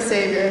birth of a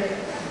Savior.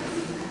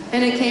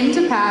 And it came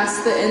to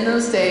pass that in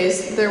those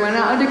days there went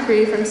out a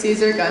decree from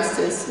Caesar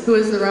Augustus, who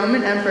was the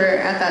Roman emperor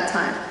at that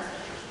time,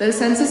 that a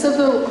census of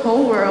the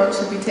whole world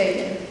should be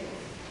taken.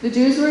 The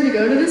Jews were to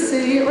go to the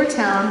city or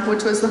town,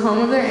 which was the home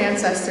of their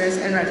ancestors,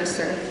 and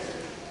register.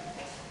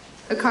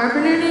 A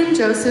carpenter named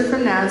Joseph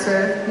from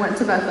Nazareth went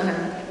to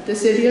Bethlehem, the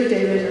city of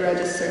David, to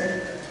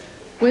register.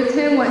 With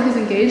him went his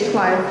engaged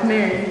wife,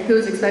 Mary, who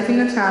was expecting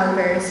a child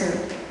very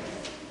soon.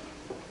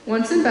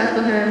 Once in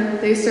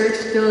Bethlehem, they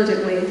searched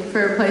diligently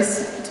for a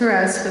place to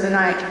rest for the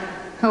night.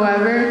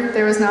 However,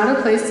 there was not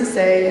a place to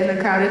stay in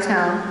the crowded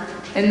town,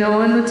 and no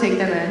one would take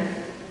them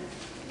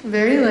in.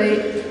 Very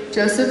late,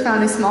 Joseph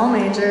found a small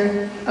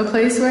manger, a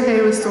place where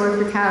hay was stored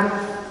for cattle.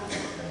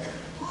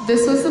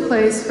 This was the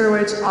place for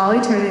which all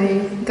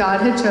eternity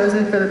God had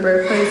chosen for the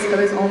birthplace of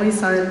his only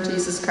Son,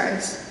 Jesus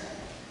Christ.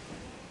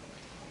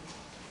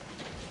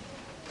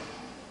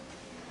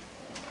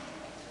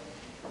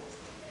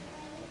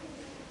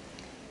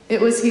 It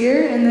was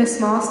here, in this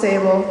small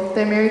stable,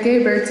 that Mary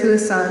gave birth to a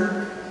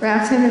son,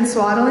 wrapped him in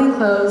swaddling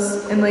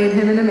clothes, and laid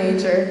him in a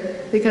manger,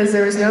 because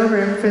there was no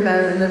room for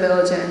them in the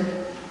village inn.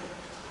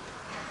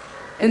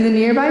 In the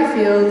nearby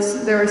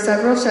fields, there were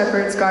several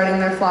shepherds guarding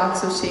their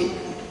flocks of sheep.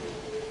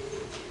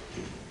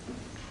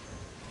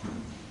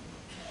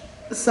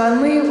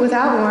 Suddenly,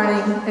 without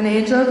warning, an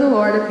angel of the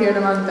Lord appeared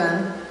among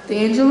them. The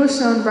angel was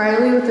shone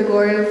brightly with the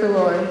glory of the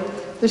Lord.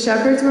 The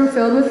shepherds were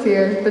filled with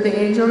fear, but the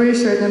angel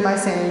reassured them by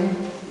saying,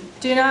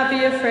 "Do not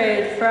be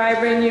afraid, for I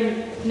bring you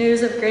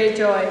news of great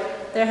joy.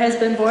 There has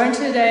been born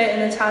today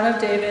in the town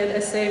of David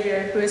a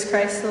Savior, who is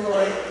Christ the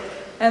Lord.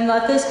 And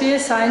let this be a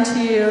sign to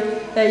you,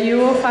 that you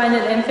will find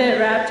an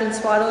infant wrapped in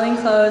swaddling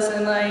clothes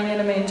and lying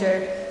in a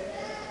manger."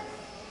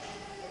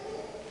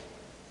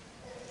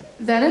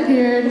 Then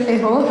appeared a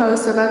whole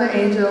host of other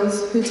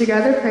angels, who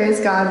together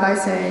praised God by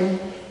saying,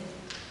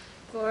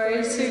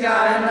 "Glory to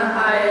God in the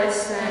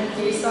highest, and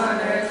peace on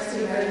earth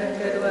to men of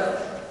good will."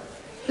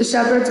 The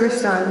shepherds were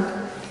stunned.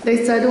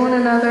 They said to one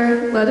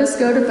another, "Let us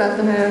go to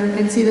Bethlehem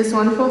and see this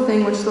wonderful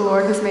thing which the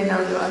Lord has made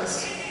known to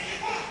us."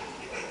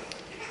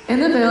 In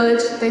the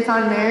village, they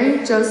found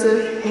Mary,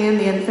 Joseph, and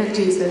the infant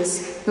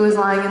Jesus, who was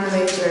lying in the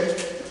manger.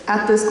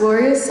 At this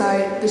glorious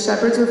sight, the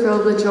shepherds were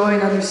filled with joy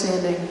and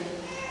understanding.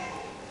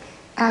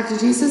 After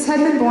Jesus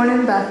had been born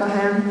in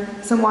Bethlehem,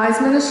 some wise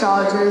men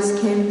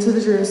astrologers came to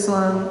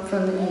Jerusalem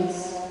from the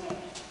east.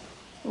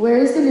 "Where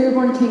is the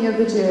newborn King of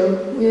the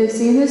Jews? We have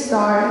seen his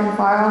star in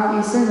far-off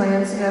eastern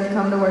lands and have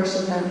come to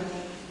worship him."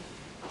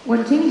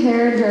 When King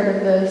Herod heard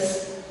of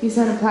this, he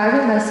sent a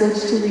private message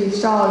to the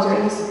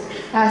astrologers,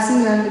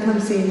 asking them to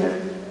come see him.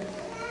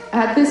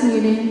 At this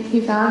meeting,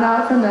 he found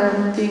out from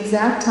them the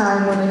exact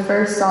time when they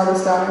first saw the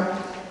star.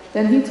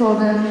 Then he told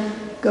them,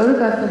 "Go to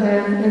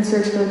Bethlehem and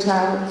search for the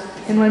child,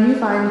 and when you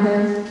find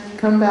him,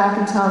 come back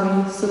and tell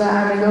me, so that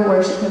I may go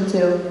worship him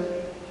too."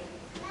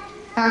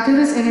 After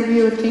this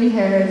interview with King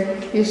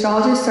Herod, the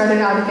astrologers started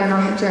out again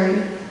on the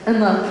journey,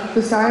 and look,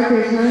 the star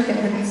appeared to them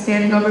again,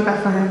 standing over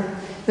Bethlehem.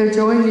 Their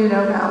joy knew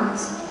no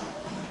bounds.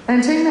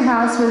 Entering the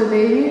house where the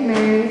baby and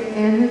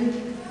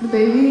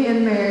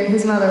Mary,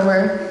 his mother,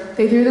 were,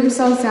 they threw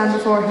themselves down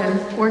before him,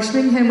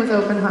 worshiping him with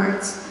open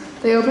hearts.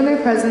 They opened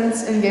their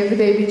presents and gave the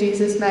baby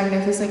Jesus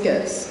magnificent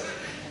gifts.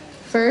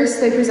 First,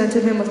 they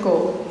presented him with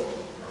gold.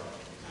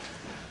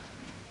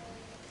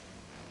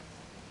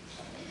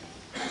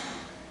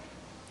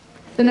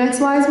 The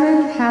next wise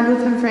men had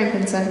with him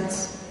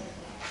frankincense.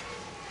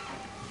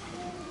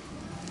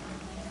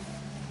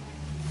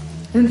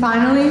 And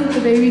finally,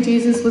 the baby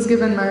Jesus was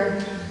given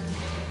myrrh.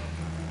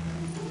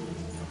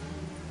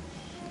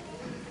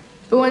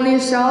 But when the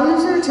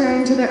astrologers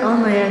returned to their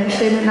own land,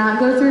 they did not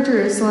go through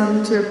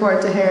Jerusalem to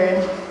report to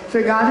Herod,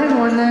 for God had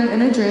warned them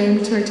in a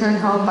dream to return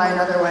home by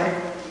another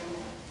way.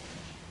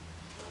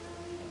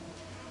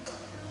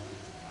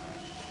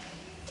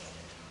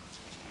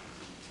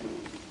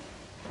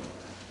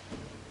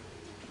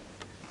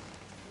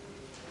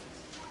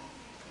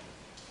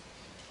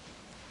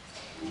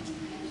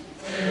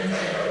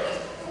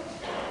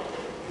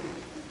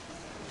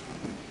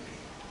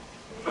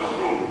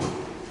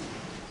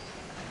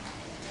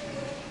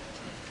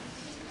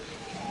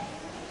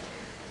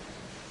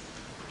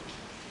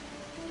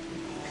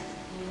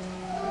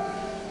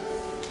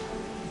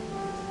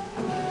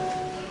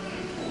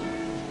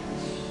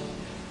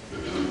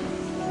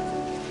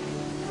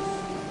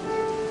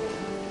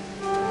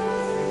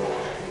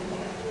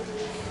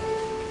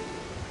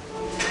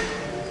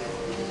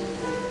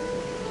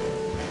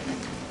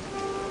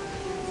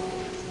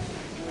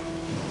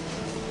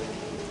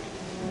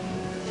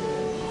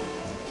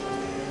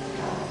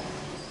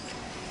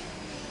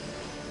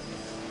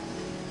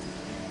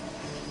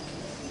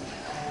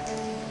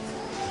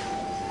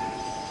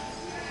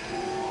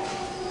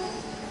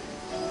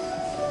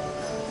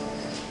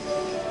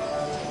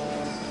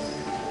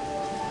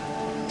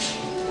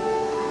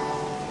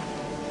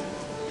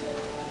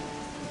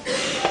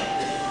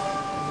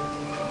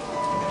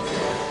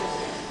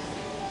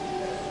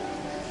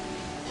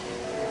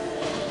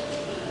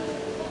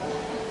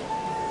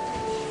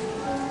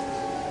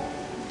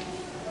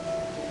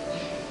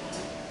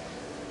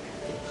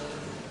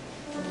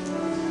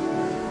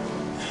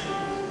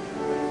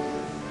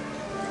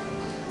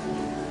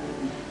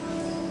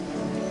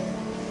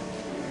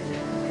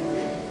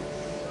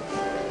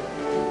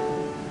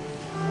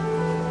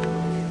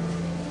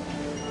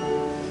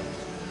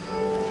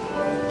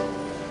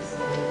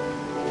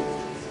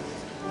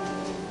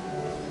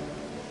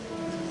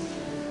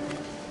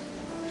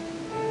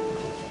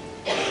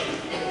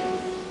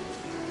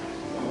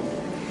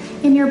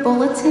 In your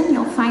bulletin,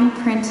 you'll find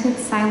printed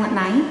Silent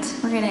Night.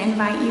 We're going to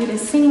invite you to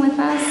sing with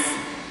us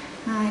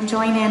and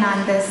join in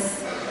on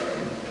this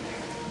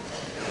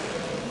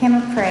hymn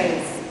of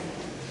praise.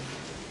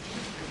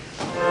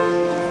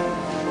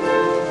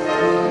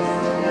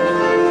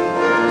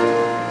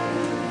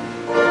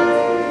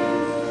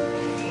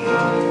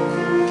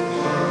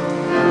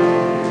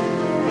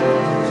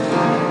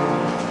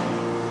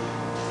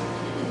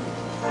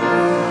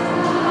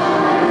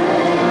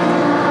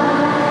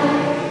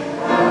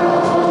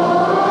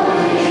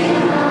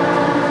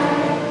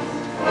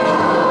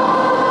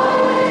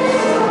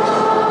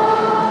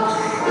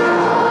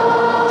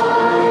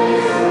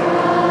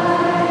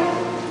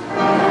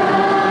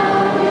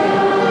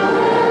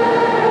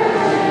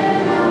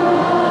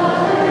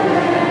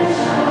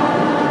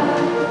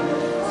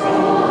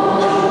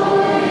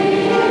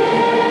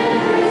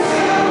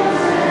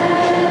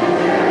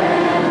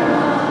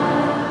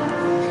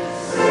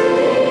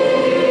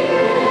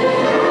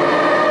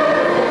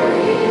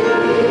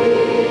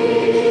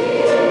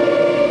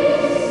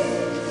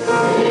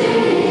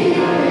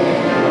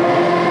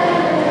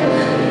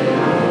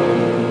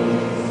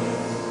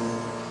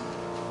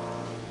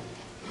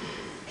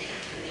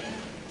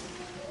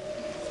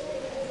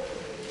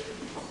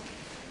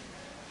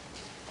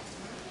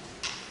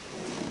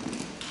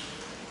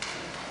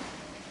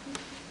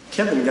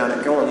 Kevin got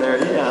it going there.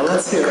 Yeah,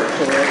 let's hear it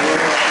for him.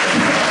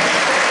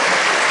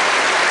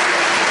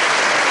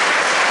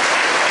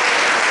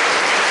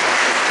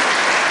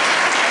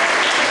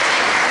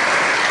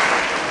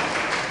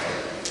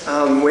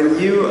 When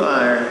you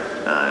are,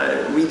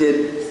 we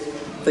did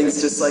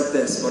things just like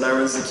this when I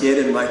was a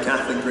kid in my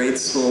Catholic grade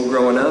school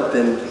growing up,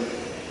 and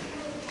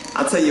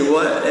I'll tell you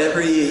what,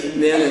 every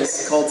man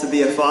is called to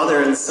be a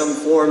father in some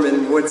form,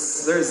 and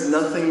there's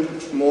nothing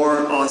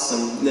more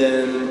awesome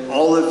than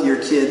all of your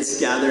kids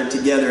gathered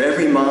together.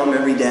 Every mom,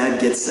 every dad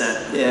gets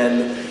that,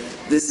 and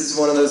this is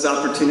one of those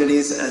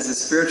opportunities as a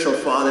spiritual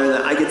father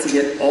that I get to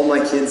get all my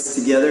kids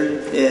together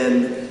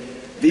and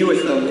be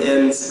with them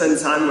and spend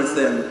time with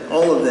them,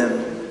 all of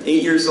them.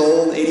 8 years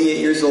old, 88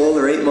 years old,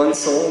 or 8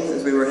 months old,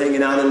 as we were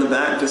hanging out in the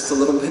back just a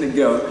little bit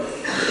ago.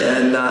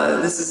 And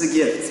this is a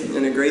gift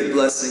and a great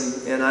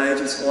blessing. And I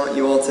just want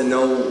you all to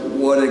know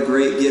what a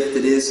great gift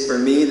it is for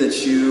me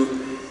that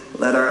you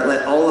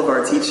let all of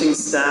our teaching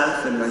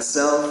staff and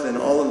myself and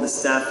all of the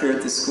staff here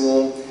at the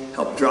school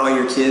help draw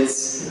your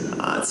kids to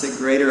a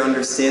greater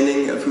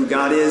understanding of who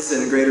God is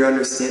and a greater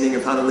understanding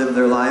of how to live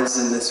their lives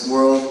in this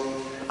world.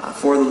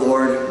 For the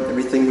Lord,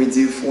 everything we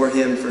do for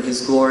Him, for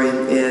His glory.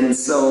 And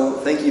so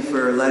thank you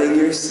for letting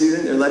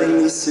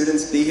these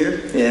students be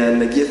here,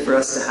 and a gift for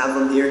us to have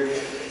them here.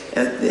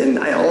 And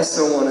I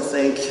also want to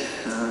thank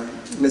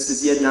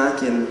Mrs.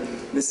 Yednak and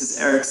Mrs.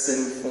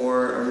 Erickson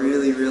for a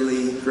really,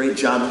 really great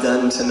job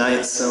done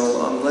tonight.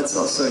 So let's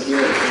also hear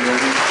it from them.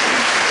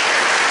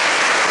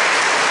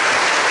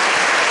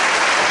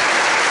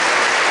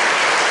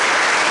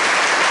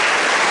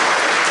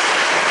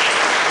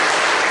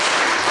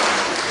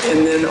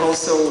 And then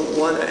also,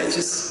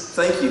 just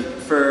thank you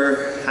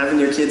for having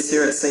your kids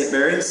here at St.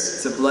 Mary's.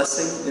 It's a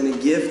blessing and a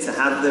gift to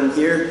have them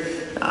here.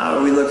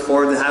 We look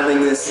forward to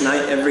having this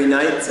night every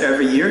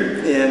year.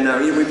 And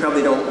you're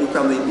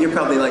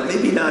probably like,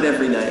 maybe not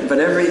every night, but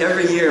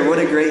every year. What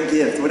a great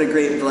gift, what a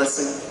great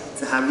blessing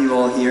to have you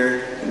all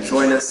here and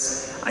join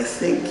us. I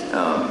think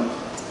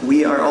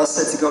we are all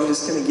set to go. I'm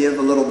just going to give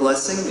a little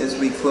blessing as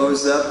we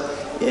close up.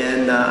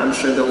 And I'm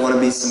sure there'll want to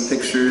be some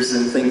pictures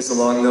and things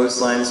along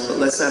those lines. But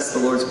let's ask the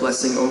Lord's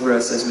blessing over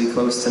us as we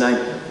close tonight.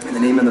 In the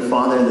name of the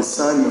Father, the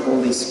Son, and the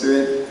Holy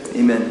Spirit.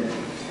 Amen.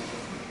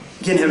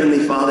 Again, Heavenly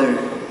Father,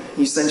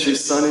 you sent your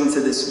Son into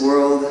this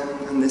world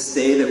on this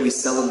day that we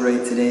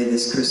celebrate today,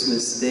 this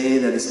Christmas day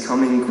that is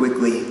coming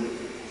quickly.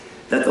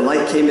 That the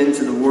light came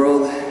into the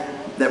world,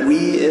 that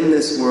we in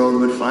this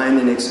world would find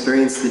and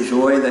experience the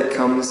joy that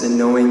comes in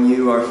knowing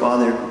you, our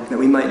Father. That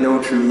we might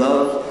know true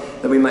love,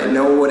 that we might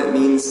know what it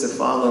means to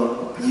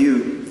follow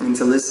you and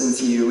to listen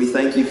to you. We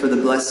thank you for the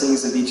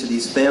blessings of each of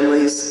these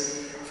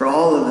families, for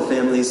all of the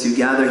families who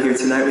gather here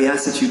tonight. We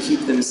ask that you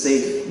keep them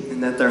safe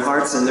and that their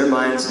hearts and their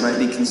minds might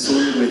be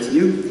consumed with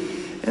you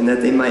and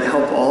that they might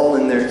help all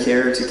in their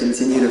care to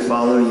continue to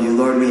follow you.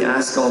 Lord, we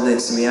ask all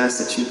this, and we ask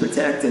that you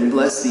protect and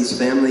bless these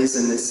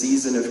families in this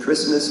season of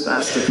Christmas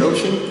fast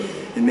approaching.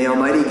 And may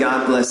Almighty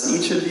God bless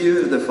each of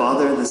you, the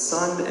Father, the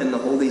Son, and the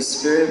Holy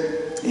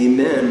Spirit.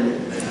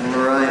 Amen.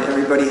 All right,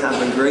 everybody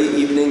have a great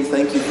evening.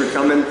 Thank you for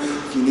coming.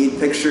 If you need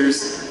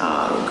pictures,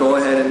 go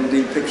ahead and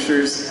do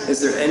pictures. Is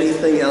there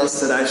anything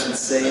else that I should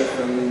say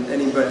from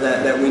anybody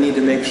that we need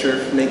to make sure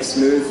make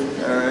smooth?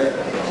 All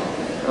right.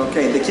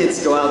 Okay, the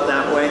kids go out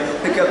that way.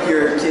 Pick up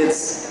your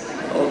kids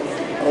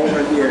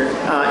over here in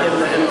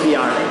the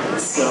NPR.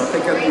 So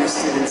pick up your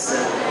students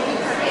there.